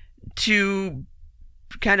 to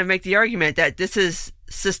kind of make the argument that this is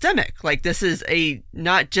systemic. Like, this is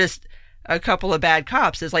not just a couple of bad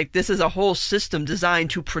cops. It's like, this is a whole system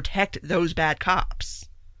designed to protect those bad cops.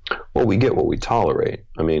 Well, we get what we tolerate.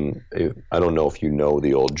 I mean, I don't know if you know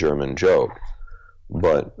the old German joke,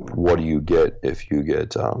 but what do you get if you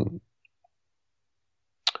get, if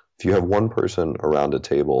you have one person around a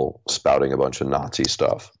table spouting a bunch of Nazi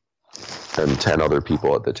stuff and 10 other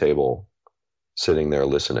people at the table sitting there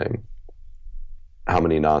listening? How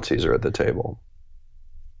many Nazis are at the table?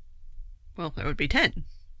 Well, that would be 10.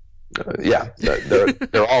 Yeah,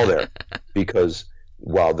 they're all there, because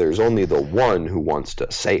while there's only the one who wants to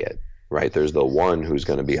say it, right? There's the one who's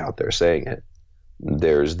going to be out there saying it.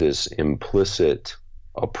 There's this implicit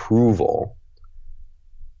approval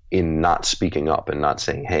in not speaking up and not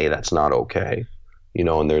saying, hey, that's not okay. And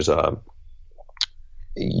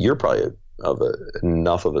you're probably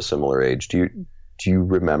enough of a similar age. Do you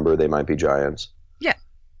remember They Might Be Giants? Yeah.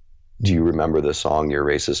 Do you remember the song Your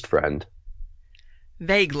Racist Friend?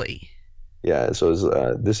 Vaguely. Yeah, so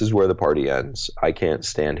this is where the party ends. I can't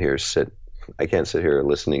sit here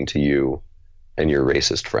listening to you and your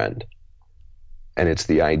racist friend. And it's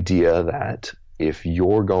the idea that if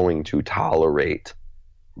you're going to tolerate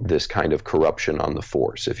this kind of corruption on the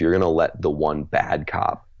force, if you're going to let the one bad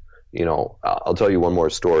cop, I'll tell you one more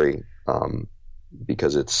story,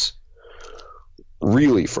 because it's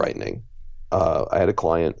really frightening. I had a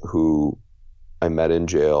client who I met in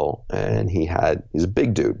jail, and he's a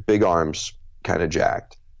big dude, big arms, kind of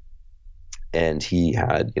jacked. And he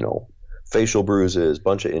had, facial bruises,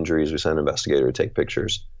 bunch of injuries. We sent an investigator to take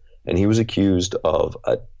pictures. And he was accused of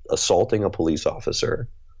assaulting a police officer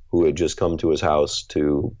who had just come to his house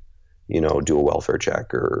to, do a welfare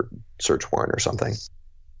check or search warrant or something.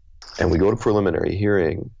 And we go to preliminary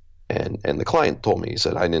hearing, and the client told me, he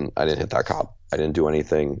said, I didn't hit that cop. I didn't do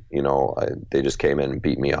anything. They just came in and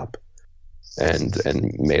beat me up and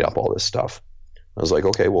made up all this stuff. I was like,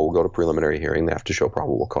 okay, well, we'll go to preliminary hearing. They have to show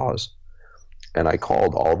probable cause. And I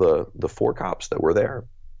called all the 4 cops that were there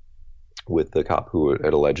with the cop who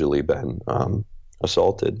had allegedly been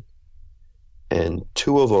assaulted. And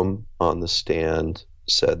 2 of them on the stand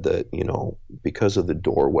said that, because of the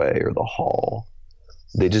doorway or the hall,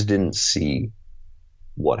 they just didn't see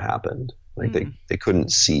what happened. Like they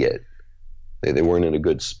couldn't see it. They weren't in a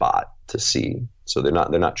good spot to see. So they're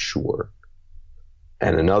not sure.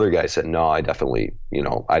 And another guy said, no, I definitely,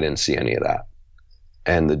 I didn't see any of that.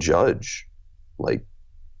 And the judge,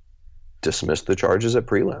 dismissed the charges at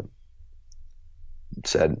prelim.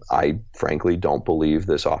 Said, I frankly don't believe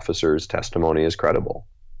this officer's testimony is credible.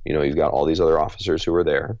 You've got all these other officers who were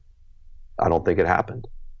there. I don't think it happened.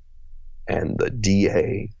 And the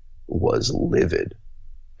DA was livid.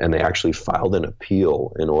 And they actually filed an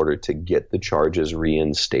appeal in order to get the charges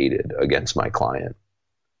reinstated against my client.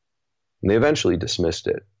 And they eventually dismissed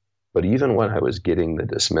it. But even when I was getting the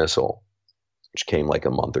dismissal, which came like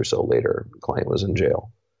a month or so later, the client was in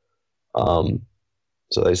jail. So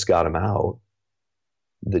they just got him out.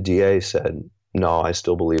 The DA said, no, I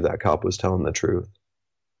still believe that cop was telling the truth.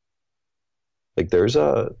 There's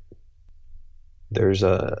a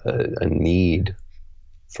need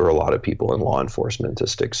for a lot of people in law enforcement to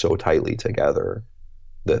stick so tightly together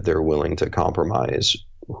that they're willing to compromise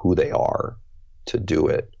who they are to do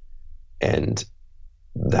it. And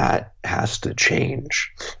that has to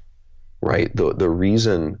change, right? The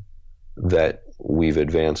reason that we've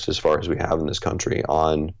advanced as far as we have in this country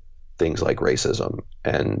on things like racism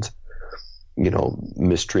and,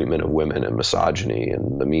 mistreatment of women and misogyny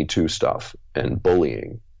and the Me Too stuff and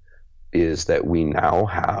bullying is that we now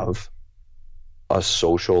have a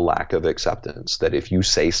social lack of acceptance that if you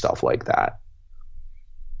say stuff like that,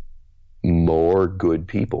 more good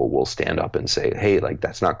people will stand up and say, hey, like,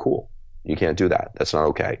 that's not cool. You can't do that. That's not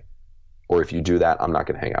okay. Or if you do that, I'm not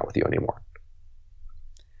going to hang out with you anymore.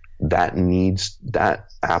 That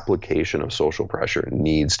application of social pressure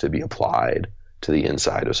needs to be applied to the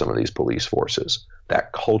inside of some of these police forces.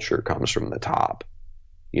 That culture comes from the top,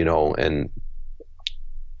 and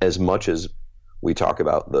as much as we talk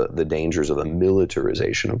about the dangers of the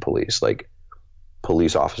militarization of police, like,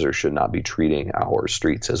 police officers should not be treating our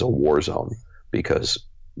streets as a war zone because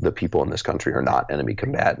the people in this country are not enemy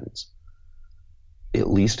combatants. At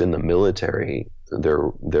least in the military,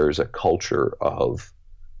 there's a culture of,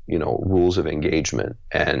 rules of engagement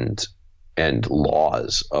and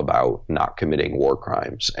laws about not committing war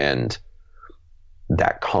crimes. And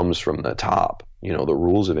that comes from the top. The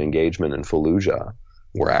rules of engagement in Fallujah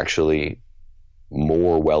were actually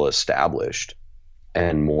more well established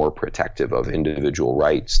and more protective of individual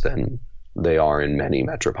rights than they are in many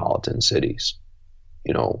metropolitan cities.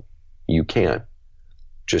 You can't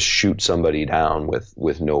just shoot somebody down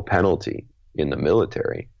with no penalty in the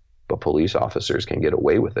military, but police officers can get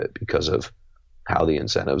away with it because of how the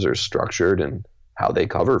incentives are structured and how they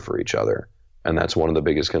cover for each other. And that's one of the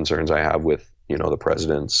biggest concerns I have with, the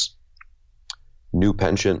president's new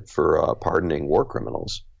penchant for pardoning war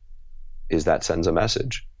criminals, is that sends a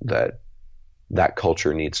message that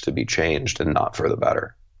culture needs to be changed and not for the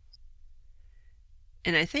better.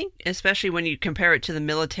 And I think, especially when you compare it to the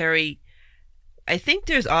military, I think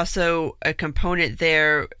there's also a component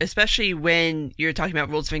there, especially when you're talking about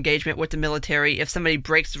rules of engagement with the military. If somebody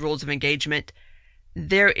breaks the rules of engagement,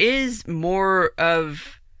 there is more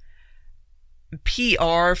of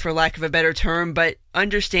PR, for lack of a better term, but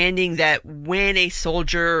understanding that when a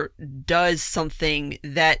soldier does something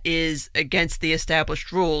that is against the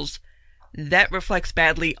established rules, that reflects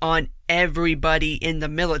badly on everybody in the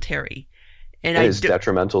military. And it is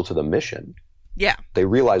detrimental to the mission. Yeah. They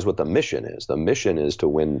realize what the mission is. The mission is to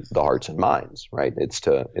win the hearts and minds, right? It's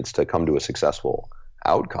to come to a successful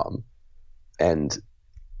outcome. And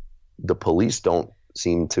the police don't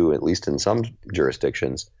seem to, at least in some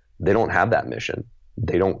jurisdictions, they don't have that mission.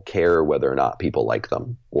 They don't care whether or not people like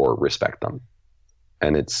them or respect them.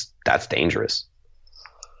 And that's dangerous.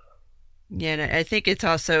 Yeah, and I think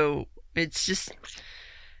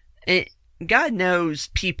God knows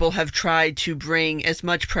people have tried to bring as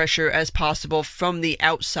much pressure as possible from the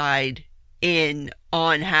outside in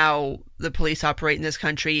on how the police operate in this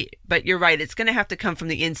country. But you're right, it's going to have to come from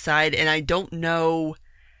the inside, and I don't know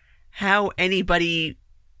how anybody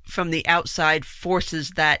from the outside forces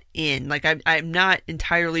that in. Like, I'm not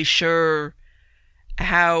entirely sure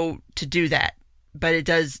how to do that, but it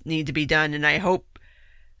does need to be done, and I hope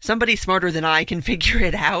somebody smarter than I can figure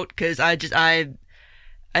it out, because I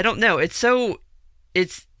don't know. It's so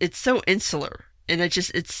insular, and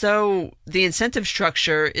it's so, the incentive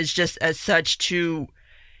structure is just as such to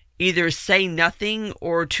either say nothing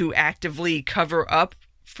or to actively cover up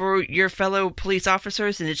for your fellow police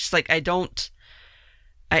officers, and it's just like, I don't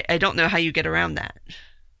know how you get around that.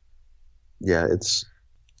 Yeah, it's,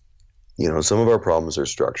 some of our problems are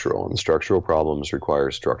structural, and structural problems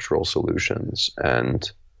require structural solutions, and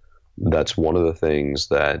that's one of the things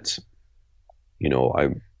that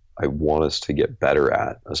I want us to get better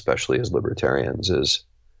at, especially as libertarians, is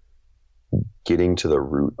getting to the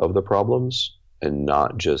root of the problems and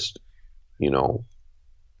not just,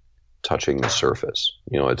 touching the surface.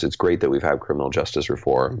 It's great that we've had criminal justice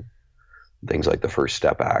reform, things like the First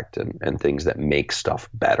Step Act, and things that make stuff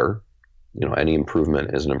better. Any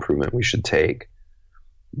improvement is an improvement we should take.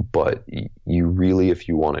 But you really, if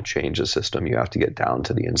you want to change a system, you have to get down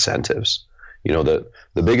to the incentives. The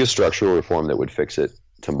biggest structural reform that would fix it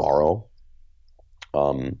tomorrow,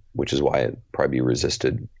 which is why it probably be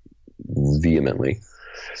resisted vehemently,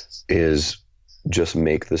 is just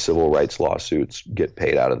make the civil rights lawsuits get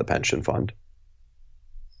paid out of the pension fund.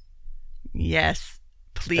 Yes,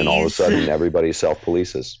 please. And all of a sudden everybody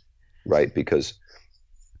self-polices, right? Because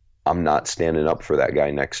I'm not standing up for that guy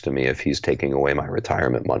next to me if he's taking away my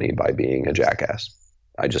retirement money by being a jackass.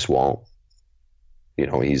 I just won't.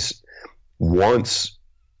 Once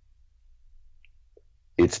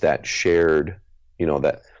it's that shared,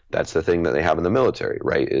 that's the thing that they have in the military,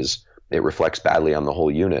 right? Is it reflects badly on the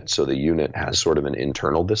whole unit. So the unit has sort of an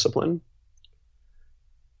internal discipline.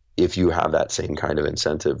 If you have that same kind of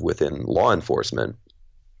incentive within law enforcement,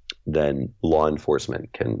 then law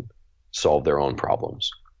enforcement can solve their own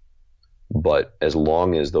problems. But as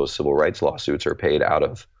long as those civil rights lawsuits are paid out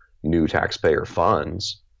of new taxpayer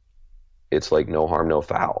funds, it's like no harm, no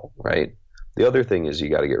foul, right? The other thing is you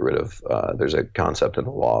got to get rid of, there's a concept in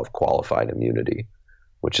the law of qualified immunity,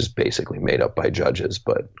 which is basically made up by judges,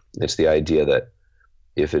 but it's the idea that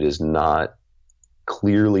if it is not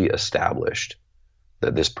clearly established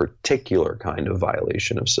that this particular kind of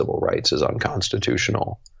violation of civil rights is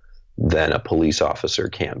unconstitutional, then a police officer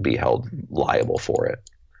can't be held liable for it.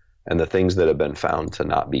 And the things that have been found to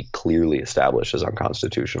not be clearly established as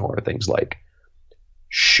unconstitutional are things like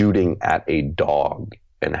shooting at a dog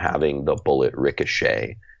and having the bullet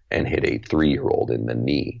ricochet and hit a 3-year-old in the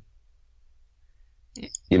knee.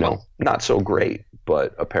 You know, not so great,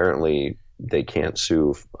 but apparently they can't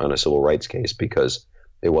sue on a civil rights case because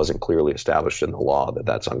it wasn't clearly established in the law that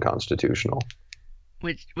that's unconstitutional.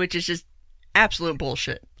 Which is just absolute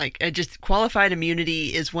bullshit. Like, just qualified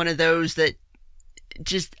immunity is one of those that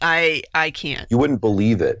just I can't. You wouldn't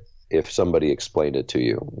believe it if somebody explained it to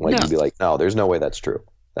you. Like, no. You'd be like, no, there's no way that's true.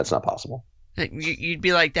 That's not possible. You'd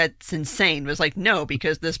be like, that's insane. It was like, no,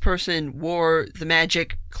 because this person wore the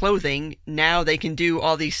magic clothing. Now they can do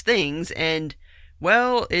all these things. And,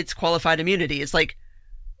 well, it's qualified immunity. It's like,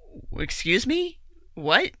 excuse me?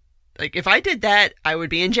 What? Like, if I did that, I would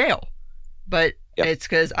be in jail. But yep. It's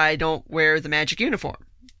because I don't wear the magic uniform.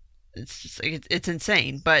 It's just, it's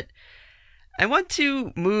insane. But I want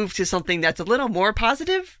to move to something that's a little more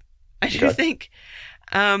positive, I do think.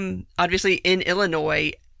 Obviously, in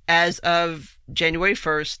Illinois, as of January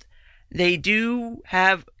 1st, they do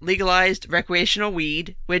have legalized recreational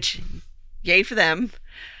weed, which, yay for them.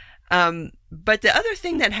 But the other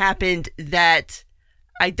thing that happened that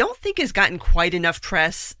I don't think has gotten quite enough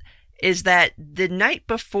press is that the night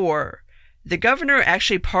before, the governor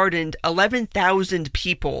actually pardoned 11,000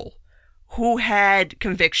 people who had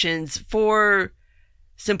convictions for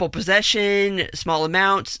simple possession, small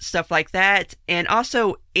amounts, stuff like that. And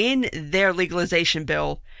also in their legalization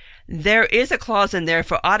bill, there is a clause in there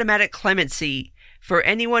for automatic clemency for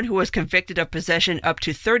anyone who was convicted of possession up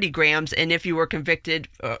to 30 grams. And if you were convicted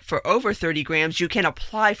for over 30 grams, you can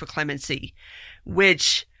apply for clemency,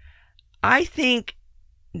 which I think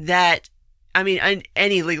that, I mean,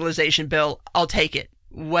 any legalization bill, I'll take it,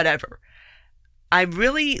 whatever. I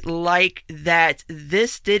really like that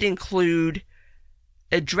this did include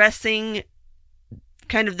addressing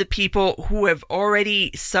kind of the people who have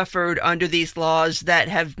already suffered under these laws that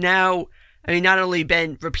have now, I mean, not only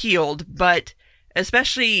been repealed, but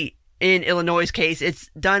especially in Illinois' case, it's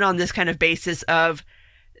done on this kind of basis of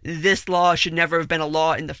this law should never have been a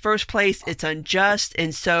law in the first place. It's unjust.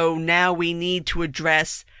 And so now we need to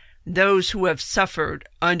address those who have suffered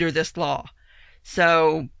under this law.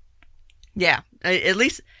 So, yeah, at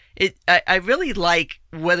least I really like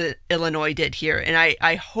what Illinois did here. And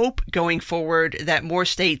I hope going forward that more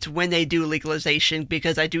states, when they do legalization,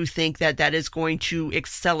 because I do think that that is going to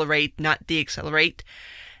accelerate, not decelerate,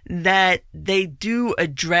 that they do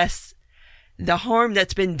address the harm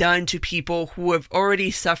that's been done to people who have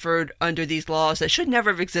already suffered under these laws that should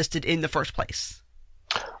never have existed in the first place.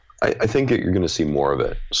 I think that you're going to see more of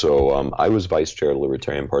it. So I was vice chair of the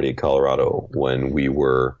Libertarian Party of Colorado when we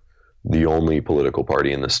were the only political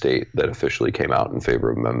party in the state that officially came out in favor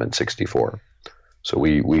of Amendment 64. So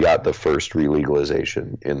we got the first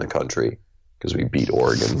re-legalization in the country because we beat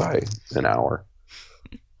Oregon by an hour.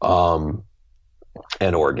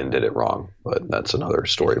 And Oregon did it wrong, but that's another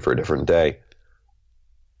story for a different day.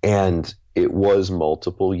 And it was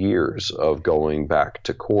multiple years of going back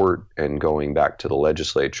to court and going back to the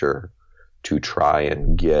legislature to try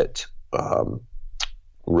and get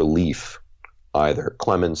relief, either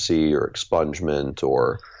clemency or expungement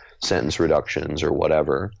or sentence reductions or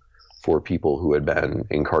whatever, for people who had been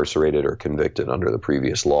incarcerated or convicted under the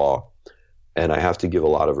previous law. And I have to give a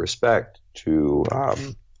lot of respect to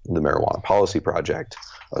the Marijuana Policy Project,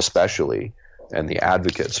 especially, and the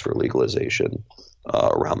advocates for legalization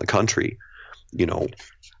around the country. You know,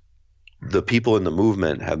 the people in the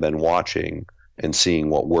movement have been watching and seeing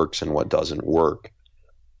what works and what doesn't work,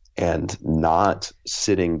 and not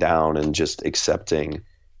sitting down and just accepting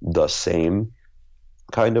the same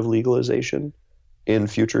kind of legalization in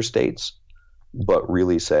future states, but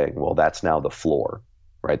really saying, well, that's now the floor,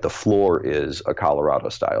 right? The floor is a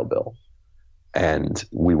Colorado-style bill, and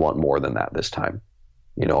we want more than that this time,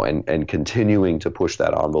 you know, and continuing to push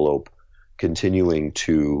that envelope, continuing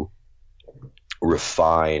to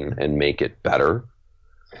refine and make it better.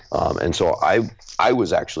 And so I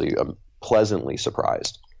was actually pleasantly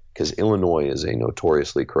surprised, because Illinois is a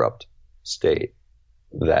notoriously corrupt state,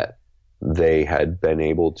 that they had been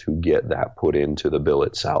able to get that put into the bill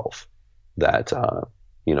itself, that,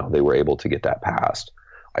 you know, they were able to get that passed.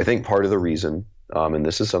 I think part of the reason, and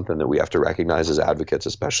this is something that we have to recognize as advocates,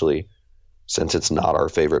 especially since it's not our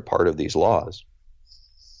favorite part of these laws.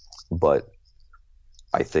 But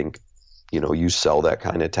I think, you sell that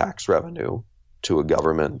kind of tax revenue to a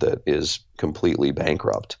government that is completely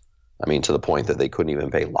bankrupt. I mean, to the point that they couldn't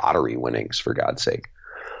even pay lottery winnings, for God's sake.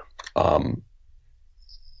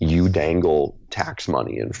 You dangle tax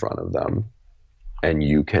money in front of them, and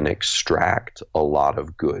you can extract a lot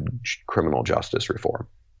of good criminal justice reform.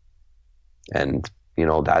 And,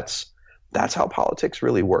 that's how politics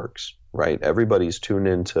really works, right? Everybody's tuned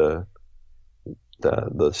into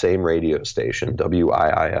the same radio station,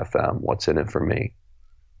 WIIFM, what's in it for me?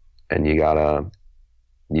 And you gotta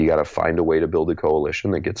find a way to build a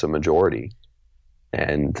coalition that gets a majority.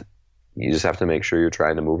 And you just have to make sure you're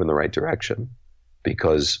trying to move in the right direction,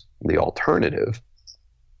 because the alternative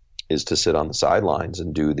is to sit on the sidelines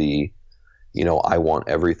and do the, I want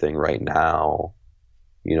everything right now.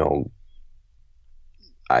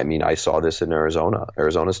 I saw this in Arizona.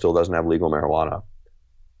 Arizona still doesn't have legal marijuana.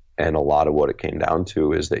 And a lot of what it came down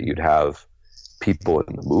to is that you'd have people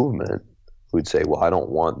in the movement who'd say, well, I don't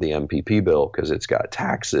want the MPP bill because it's got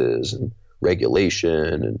taxes and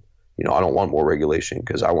regulation. And, I don't want more regulation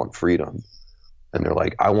because I want freedom. And they're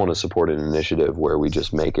like, I want to support an initiative where we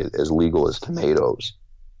just make it as legal as tomatoes.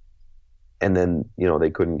 And then,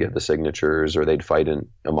 they couldn't get the signatures, or they'd fight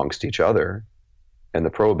amongst each other. And the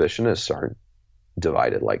prohibitionists aren't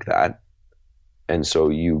divided like that. And so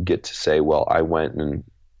you get to say, well, I went and,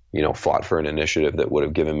 fought for an initiative that would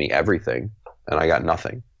have given me everything, and I got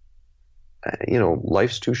nothing.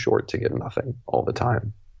 Life's too short to get nothing all the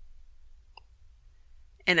time.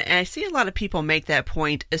 And I see a lot of people make that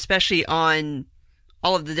point, especially on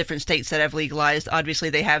all of the different states that have legalized. Obviously,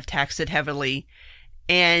 they have taxed it heavily.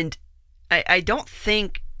 And I don't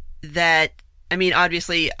think that,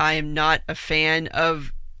 obviously, I am not a fan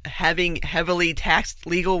of having heavily taxed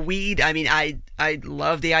legal weed. I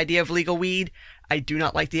love the idea of legal weed. I do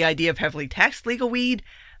not like the idea of heavily taxed legal weed.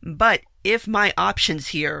 But if my options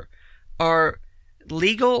here are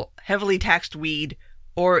legal, heavily taxed weed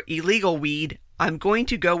or illegal weed, I'm going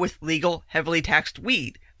to go with legal, heavily taxed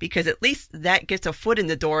weed, because at least that gets a foot in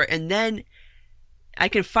the door, and then I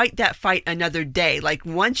can fight that fight another day. Like,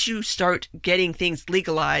 once you start getting things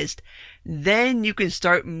legalized, then you can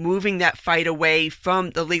start moving that fight away from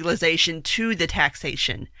the legalization to the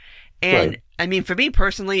taxation. And right. For me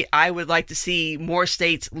personally, I would like to see more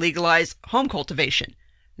states legalize home cultivation.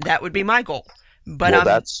 That would be my goal. But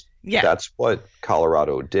that's what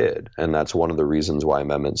Colorado did. And that's one of the reasons why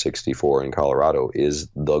Amendment 64 in Colorado is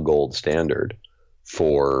the gold standard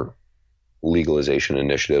for legalization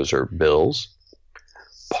initiatives or bills.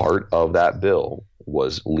 Part of that bill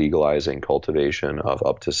was legalizing cultivation of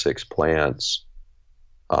up to 6 plants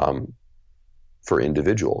for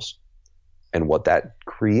individuals. And what that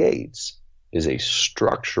creates is a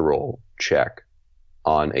structural check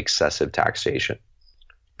on excessive taxation.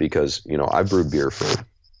 Because, I've brewed beer for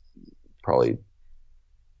probably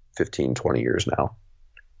 15, 20 years now.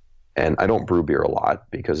 And I don't brew beer a lot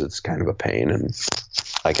because it's kind of a pain, and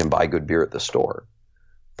I can buy good beer at the store.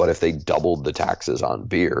 But if they doubled the taxes on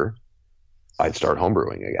beer, I'd start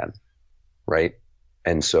homebrewing again, right?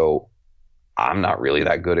 And so I'm not really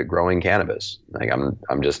that good at growing cannabis. Like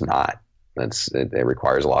I'm just not. It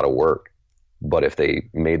requires a lot of work. But if they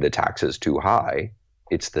made the taxes too high,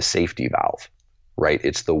 it's the safety valve, right?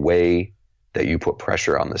 It's the way that you put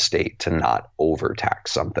pressure on the state to not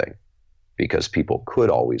overtax something, because people could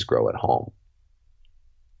always grow at home.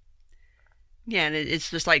 Yeah, and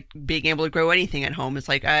it's just like being able to grow anything at home. It's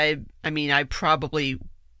like, I probably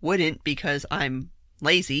wouldn't because I'm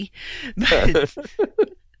lazy, because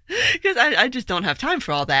I just don't have time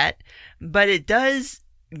for all that. But it does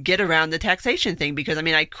get around the taxation thing, because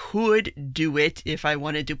I could do it if I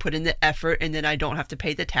wanted to put in the effort, and then I don't have to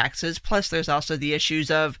pay the taxes. Plus, there's also the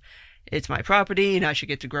issues of it's my property and I should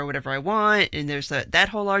get to grow whatever I want, and there's that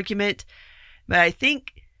whole argument. But I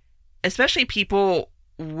think, especially people,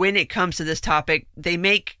 when it comes to this topic, they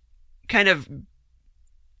make kind of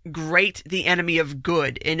great the enemy of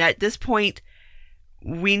good. And at this point,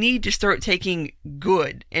 we need to start taking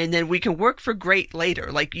good, and then we can work for great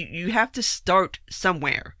later. Like, you have to start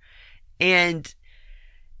somewhere. And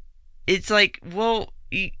it's like, well,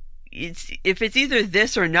 if it's either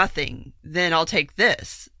this or nothing, then I'll take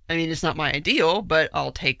this. It's not my ideal, but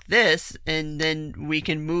I'll take this, and then we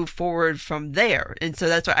can move forward from there. And so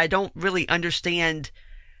that's why I don't really understand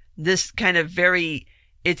this kind of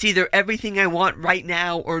it's either everything I want right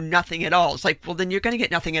now or nothing at all. It's like, well, then you're going to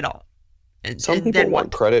get nothing at all. Some people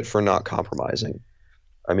want credit for not compromising.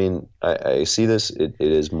 I see this, it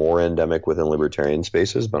is more endemic within libertarian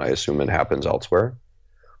spaces, but I assume it happens elsewhere.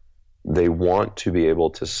 They want to be able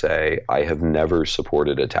to say, I have never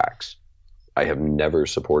supported a tax. I have never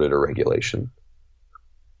supported a regulation.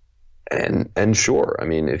 And sure, I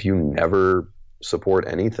mean, if you never support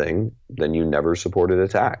anything, then you never supported a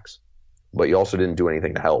tax. But you also didn't do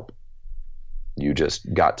anything to help. You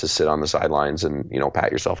just got to sit on the sidelines and,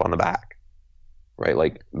 pat yourself on the back. Right?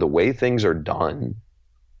 Like, the way things are done,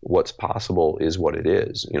 what's possible is what it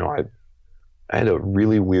is. I had a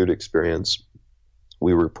really weird experience.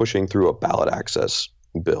 We were pushing through a ballot access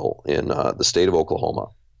bill in the state of Oklahoma.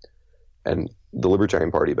 And the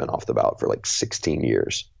Libertarian Party had been off the ballot for like 16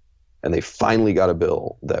 years. And they finally got a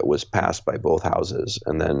bill that was passed by both houses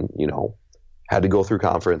and then, had to go through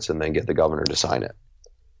conference and then get the governor to sign it.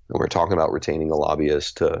 And we're talking about retaining a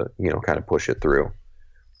lobbyist to, kind of push it through.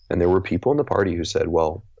 And there were people in the party who said,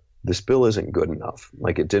 well, this bill isn't good enough.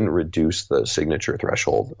 Like, it didn't reduce the signature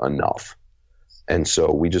threshold enough. And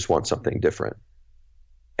so we just want something different.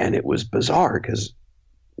 And it was bizarre because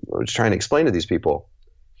I was trying to explain to these people,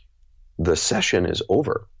 the session is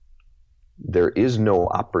over. There is no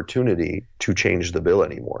opportunity to change the bill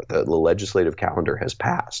anymore. The legislative calendar has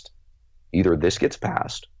passed. Either this gets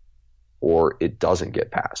passed or it doesn't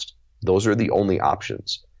get passed. Those are the only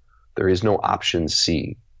options. There is no option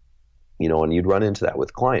C. And you'd run into that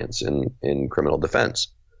with clients in criminal defense.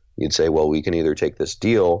 You'd say, well, we can either take this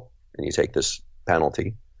deal and you take this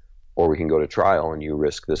penalty, or we can go to trial and you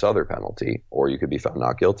risk this other penalty, or you could be found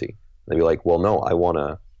not guilty. They'd be like, well, no, I want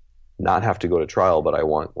to not have to go to trial, but I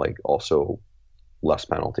want like also less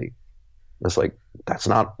penalty. It's like, that's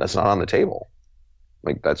not on the table.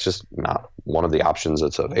 Like, that's just not one of the options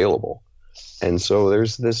that's available. And so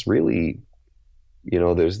there's this really,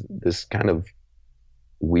 there's this kind of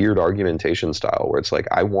weird argumentation style where it's like,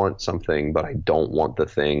 I want something, but I don't want the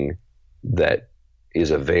thing that is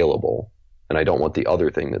available. And I don't want the other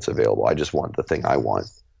thing that's available. I just want the thing I want.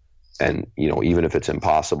 And, even if it's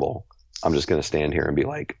impossible, I'm just going to stand here and be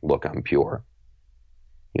like, look, I'm pure.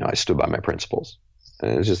 I stood by my principles.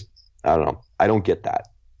 And it's just, I don't know. I don't get that.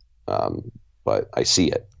 But I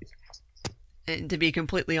see it. And to be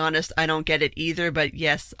completely honest, I don't get it either. But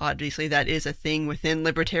yes, obviously that is a thing within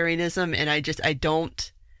libertarianism. And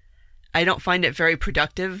I don't find it very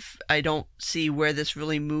productive. I don't see where this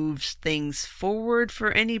really moves things forward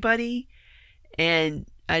for anybody. And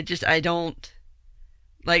I don't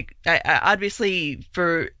like, I obviously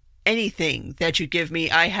for anything that you give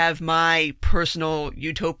me, I have my personal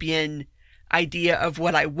utopian idea of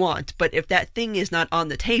what I want. But if that thing is not on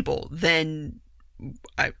the table, then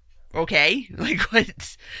okay, like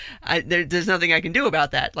what? There's nothing I can do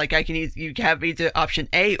about that. Like, you have either option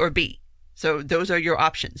A or B. So those are your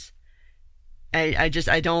options. I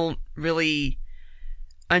don't really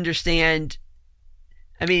understand.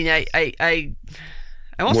 I mean, I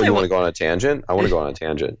won't say. You want to go on a tangent? I want to go on a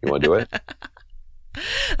tangent. You want to do it?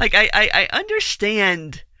 Like, I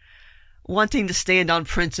understand wanting to stand on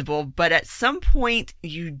principle, but at some point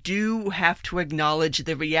you do have to acknowledge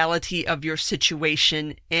the reality of your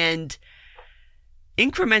situation, and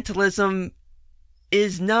incrementalism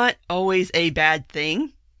is not always a bad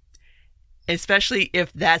thing, especially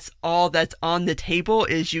if that's all that's on the table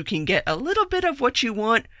is you can get a little bit of what you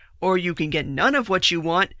want, or you can get none of what you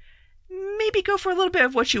want. Maybe go for a little bit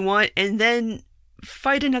of what you want and then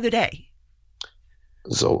fight another day.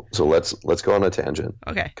 So let's go on a tangent.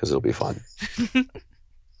 Okay. Because it'll be fun.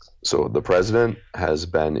 So the president has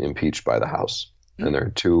been impeached by the House, and there are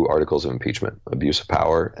 2 articles of impeachment: abuse of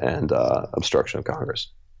power and obstruction of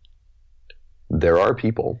Congress. There are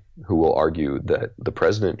people who will argue that the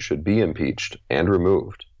president should be impeached and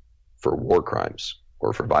removed for war crimes,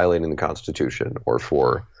 or for violating the Constitution, or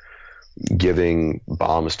for giving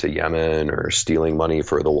bombs to Yemen, or stealing money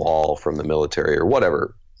for the wall from the military, or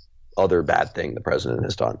whatever other bad thing the president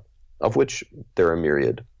has done, of which there are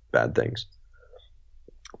myriad bad things.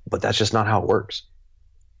 But that's just not how it works.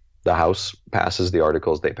 The House passes the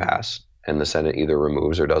articles they pass, and the Senate either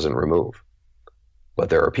removes or doesn't remove. But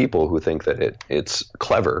there are people who think that it's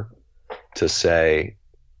clever to say,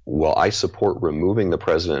 well, I support removing the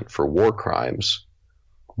president for war crimes,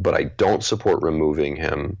 but I don't support removing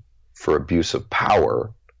him for abuse of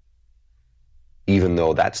power, even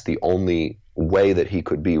though that's the only way that he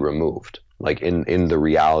could be removed. Like in the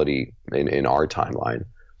reality, in our timeline,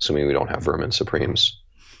 assuming we don't have Vermin Supreme's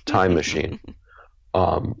time machine,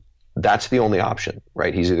 that's the only option,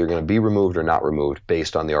 right? He's either going to be removed or not removed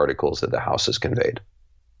based on the articles that the House has conveyed.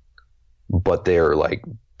 But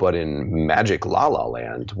but in Magic La La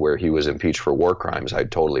Land, where he was impeached for war crimes,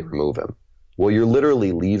 I'd totally remove him. Well, you're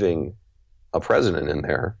literally leaving a president in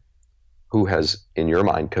there who has, in your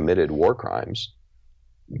mind, committed war crimes,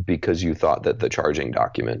 because you thought that the charging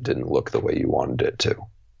document didn't look the way you wanted it to.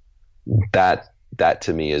 That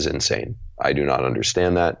to me is insane. I do not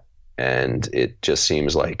understand that. And it just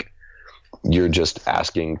seems like you're just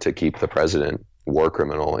asking to keep the president, war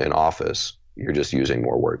criminal, in office. You're just using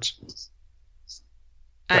more words.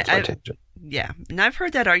 That's my tangent. Yeah. And I've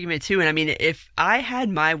heard that argument too. And I mean, if I had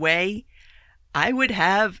my way, I would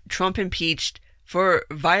have Trump impeached for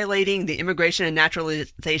violating the Immigration and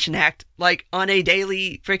Naturalization Act, like on a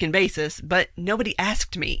daily freaking basis, but nobody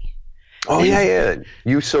asked me. Oh, yeah.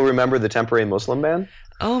 You still remember the temporary Muslim ban?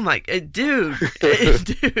 Oh my, dude.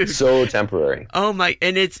 Dude. So temporary. Oh my,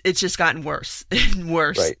 and it's just gotten worse and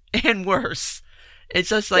worse and worse. It's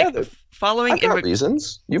just like following. I've got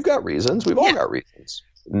reasons. You've got reasons. We've all got reasons.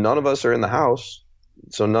 None of us are in the House,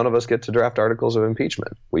 so none of us get to draft articles of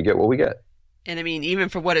impeachment. We get what we get. And I mean, even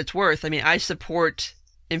for what it's worth, I mean, I support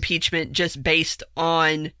impeachment just based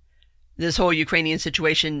on this whole Ukrainian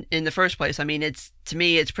situation in the first place. I mean, to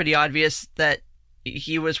me, it's pretty obvious that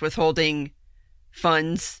he was withholding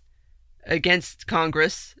funds against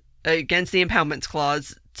Congress, against the impoundments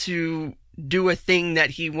clause, to do a thing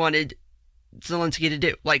that he wanted Zelensky to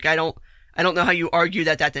do. Like, I don't know how you argue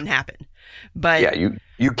that didn't happen. But yeah,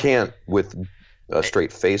 you can't with a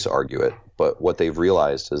straight face argue it. But what they've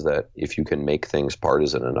realized is that if you can make things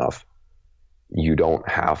partisan enough, you don't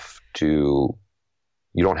have to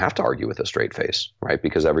argue with a straight face, right?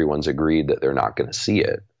 Because everyone's agreed that they're not going to see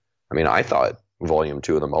it. I mean, I thought Volume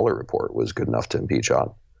 2 of the Mueller report was good enough to impeach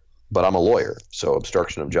on, but I'm a lawyer, so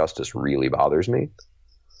obstruction of justice really bothers me.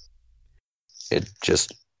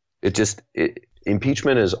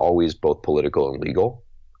 Impeachment is always both political and legal,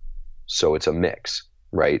 so it's a mix.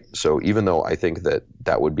 Right. So even though I think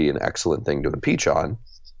that would be an excellent thing to impeach on,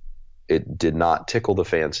 it did not tickle the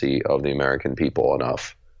fancy of the American people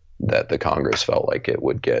enough that the Congress felt like it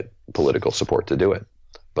would get political support to do it.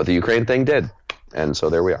 But the Ukraine thing did. And so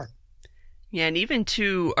there we are. Yeah. And even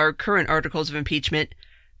to our current articles of impeachment,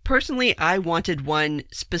 personally, I wanted one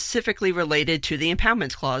specifically related to the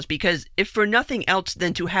impoundments clause, because if for nothing else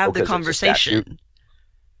than to have the conversation.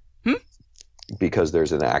 Because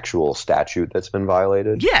there's an actual statute that's been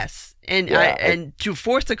violated? Yes. And to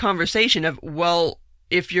force the conversation of, well,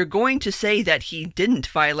 if you're going to say that he didn't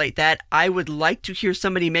violate that, I would like to hear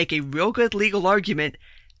somebody make a real good legal argument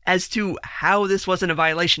as to how this wasn't a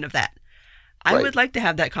violation of that. I would like to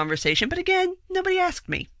have that conversation, but again, nobody asked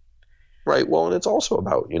me. Right. Well, and it's also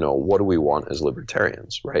about, what do we want as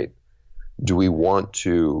libertarians, right? Do we want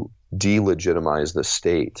to delegitimize the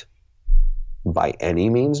state by any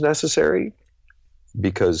means necessary?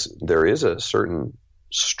 Because there is a certain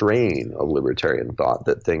strain of libertarian thought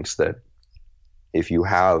that thinks that if you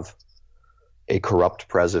have a corrupt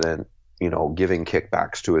president, giving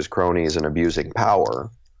kickbacks to his cronies and abusing power,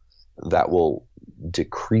 that will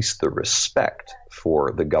decrease the respect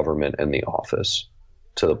for the government and the office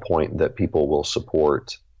to the point that people will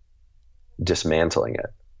support dismantling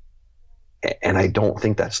it. And I don't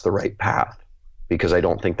think that's the right path, because I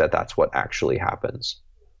don't think that that's what actually happens.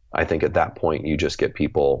 I think at that point you just get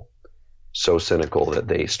people so cynical that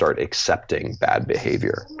they start accepting bad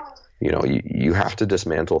behavior. You have to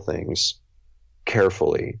dismantle things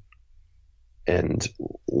carefully and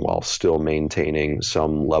while still maintaining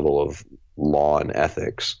some level of law and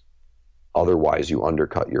ethics. Otherwise, you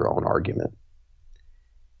undercut your own argument.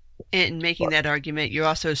 And making that argument, you're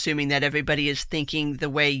also assuming that everybody is thinking the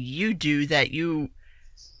way you do, that you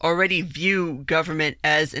already view government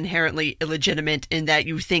as inherently illegitimate, in that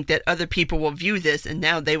you think that other people will view this and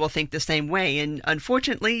now they will think the same way. And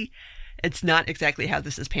unfortunately, it's not exactly how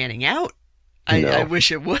this is panning out. I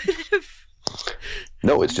wish it would have.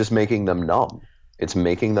 No, it's just making them numb. It's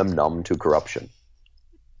making them numb to corruption.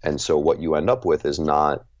 And so what you end up with is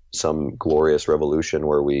not some glorious revolution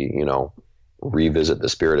where we, revisit the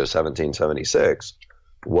spirit of 1776.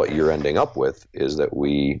 What you're ending up with is that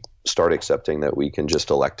we start accepting that we can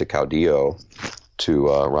just elect a caudillo to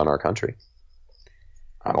run our country.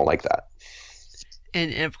 I don't like that.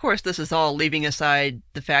 And of course, this is all leaving aside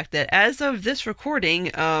the fact that as of this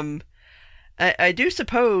recording, I do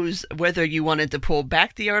suppose whether you wanted to pull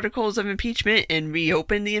back the articles of impeachment and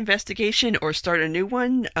reopen the investigation or start a new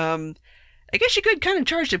one, I guess you could kind of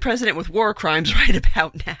charge the president with war crimes right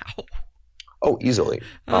about now. Oh, easily.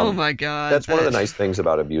 Oh my God. That's one of the nice things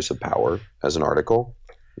about abuse of power as an article.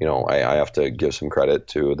 I have to give some credit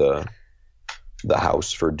to the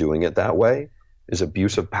House for doing it that way. Is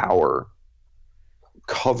abuse of power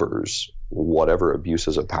covers whatever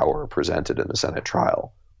abuses of power are presented in the Senate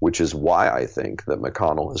trial, which is why I think that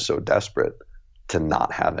McConnell is so desperate to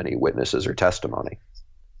not have any witnesses or testimony.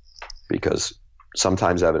 Because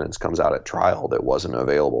sometimes evidence comes out at trial that wasn't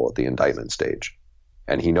available at the indictment stage.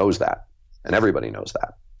 And he knows that. And everybody knows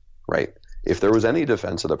that, right? If there was any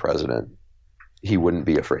defense of the president, he wouldn't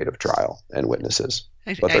be afraid of trial and witnesses.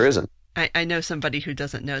 But there isn't. I know somebody who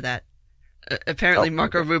doesn't know that. Apparently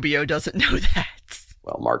Marco Rubio doesn't know that.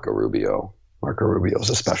 Well, Marco Rubio's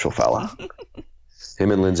a special fella.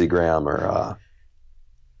 Him and Lindsey Graham are,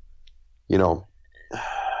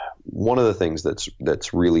 one of the things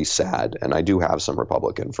that's really sad, and I do have some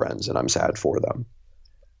Republican friends, and I'm sad for them,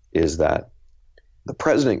 is that the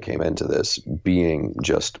president came into this being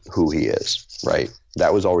just who he is, right?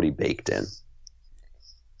 That was already baked in.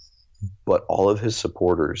 But all of his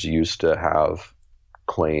supporters used to have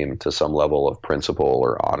claim to some level of principle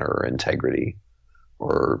or honor or integrity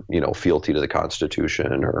or, fealty to the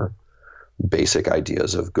Constitution or basic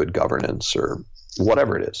ideas of good governance or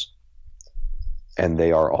whatever it is. And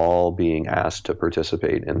they are all being asked to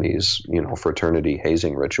participate in these, fraternity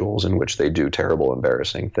hazing rituals in which they do terrible,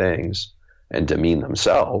 embarrassing things and demean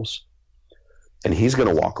themselves. And he's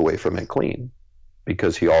going to walk away from it clean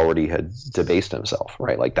because he already had debased himself,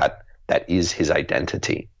 right? Like that is his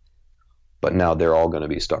identity. But now they're all going to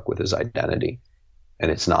be stuck with his identity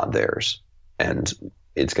and it's not theirs. And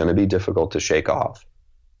it's going to be difficult to shake off.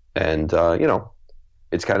 And,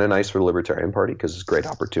 it's kind of nice for the Libertarian Party because it's a great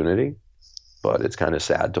opportunity. But it's kind of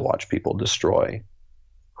sad to watch people destroy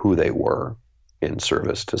who they were in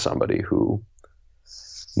service to somebody who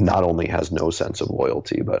not only has no sense of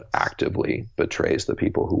loyalty, but actively betrays the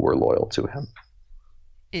people who were loyal to him.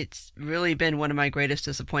 It's really been one of my greatest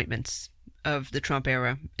disappointments of the Trump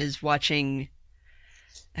era is watching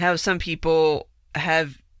how some people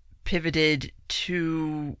have pivoted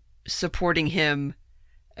to supporting him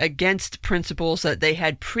against principles that they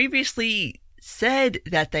had previously said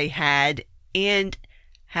that they had, and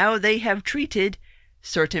how they have treated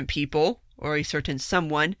certain people or a certain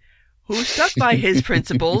someone who stuck by his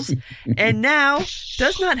principles and now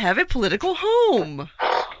does not have a political home.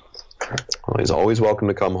 Well, he's always welcome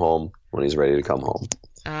to come home when he's ready to come home.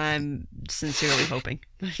 I'm sincerely hoping.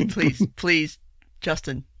 Please,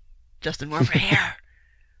 Justin, we're over here.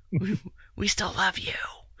 We still love you.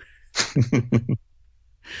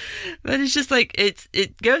 But it's just like,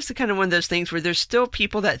 it goes to kind of one of those things where there's still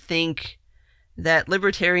people that think that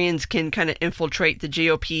libertarians can kind of infiltrate the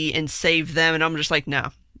GOP and save them, and I'm just like, no,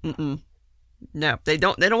 no, they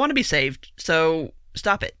don't want to be saved. So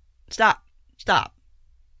stop it, stop,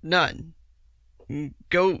 none.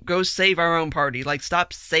 Go save our own party. Like,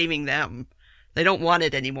 stop saving them. They don't want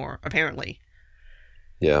it anymore, apparently.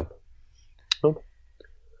 Yeah. Well,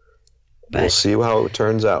 we'll see how it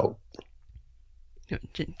turns out.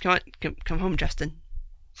 Come home, Justin.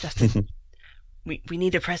 We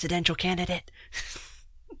need a presidential candidate.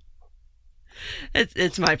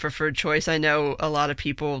 It's my preferred choice. I know a lot of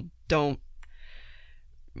people don't.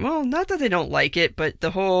 Well, not that they don't like it, but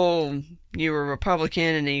the whole you were a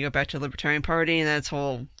Republican and then you go back to the Libertarian Party and that's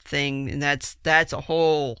whole thing, and that's a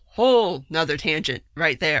whole nother tangent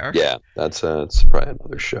right there. Yeah, that's probably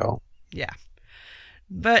another show. Yeah.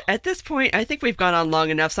 But at this point, I think we've gone on long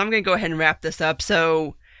enough, so I'm going to go ahead and wrap this up.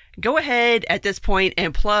 So go ahead at this point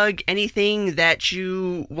and plug anything that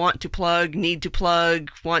you want to plug, need to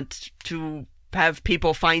plug, want to have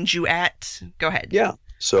people find you at. Go ahead. Yeah.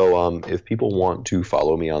 So if people want to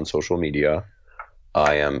follow me on social media,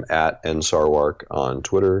 I am at nsarwark on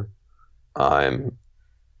Twitter. I'm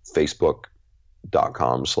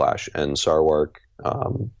facebook.com/nsarwark.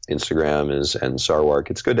 Instagram is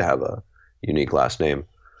nsarwark. It's good to have a unique last name.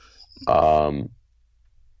 Right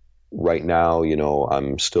now,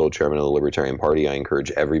 I'm still chairman of the Libertarian Party. I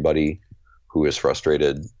encourage everybody who is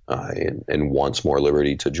frustrated and wants more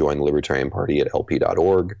liberty to join the Libertarian Party at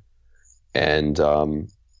lp.org. And,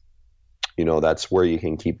 that's where you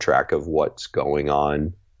can keep track of what's going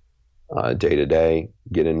on day to day.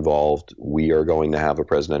 Get involved. We are going to have a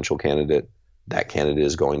presidential candidate. That candidate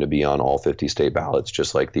is going to be on all 50 state ballots,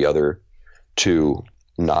 just like the other two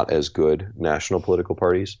not as good national political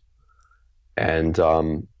parties. And,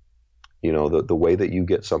 the way that you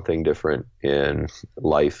get something different in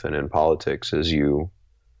life and in politics is you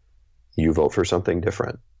vote for something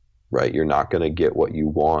different, right? You're not going to get what you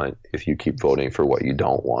want if you keep voting for what you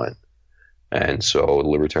don't want. And so the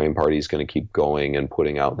Libertarian Party is going to keep going and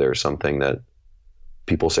putting out there something that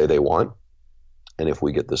people say they want. And if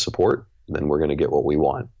we get the support, then we're going to get what we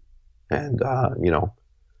want. And,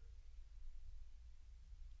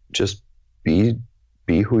 just be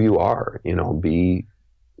who you are,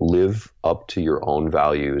 live up to your own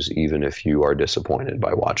values, even if you are disappointed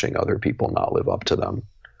by watching other people not live up to them,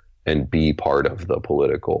 and be part of the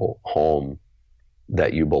political home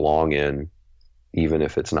that you belong in even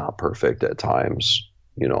if it's not perfect at times,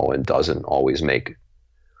 and doesn't always make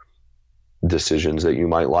decisions that you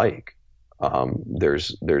might like.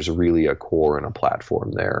 There's really a core and a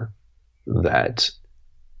platform there that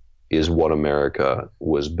is what America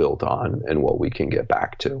was built on and what we can get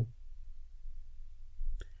back to.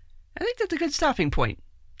 I think that's a good stopping point.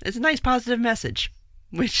 It's a nice positive message,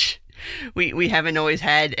 which we haven't always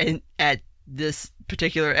had at this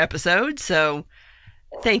particular episode. So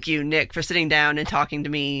thank you, Nick, for sitting down and talking to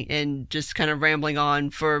me and just kind of rambling on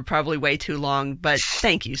for probably way too long. But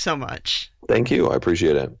thank you so much. Thank you. I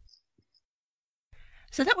appreciate it.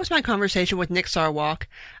 So that was my conversation with Nick Sarwark.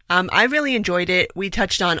 I really enjoyed it. We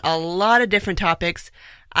touched on a lot of different topics.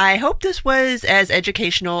 I hope this was as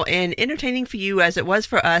educational and entertaining for you as it was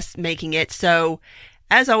for us making it. So,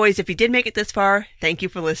 as always, if you did make it this far, thank you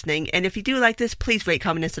for listening. And if you do like this, please rate,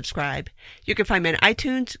 comment, and subscribe. You can find me on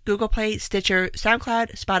iTunes, Google Play, Stitcher,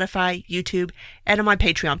 SoundCloud, Spotify, YouTube, and on my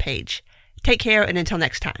Patreon page. Take care, and until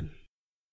next time.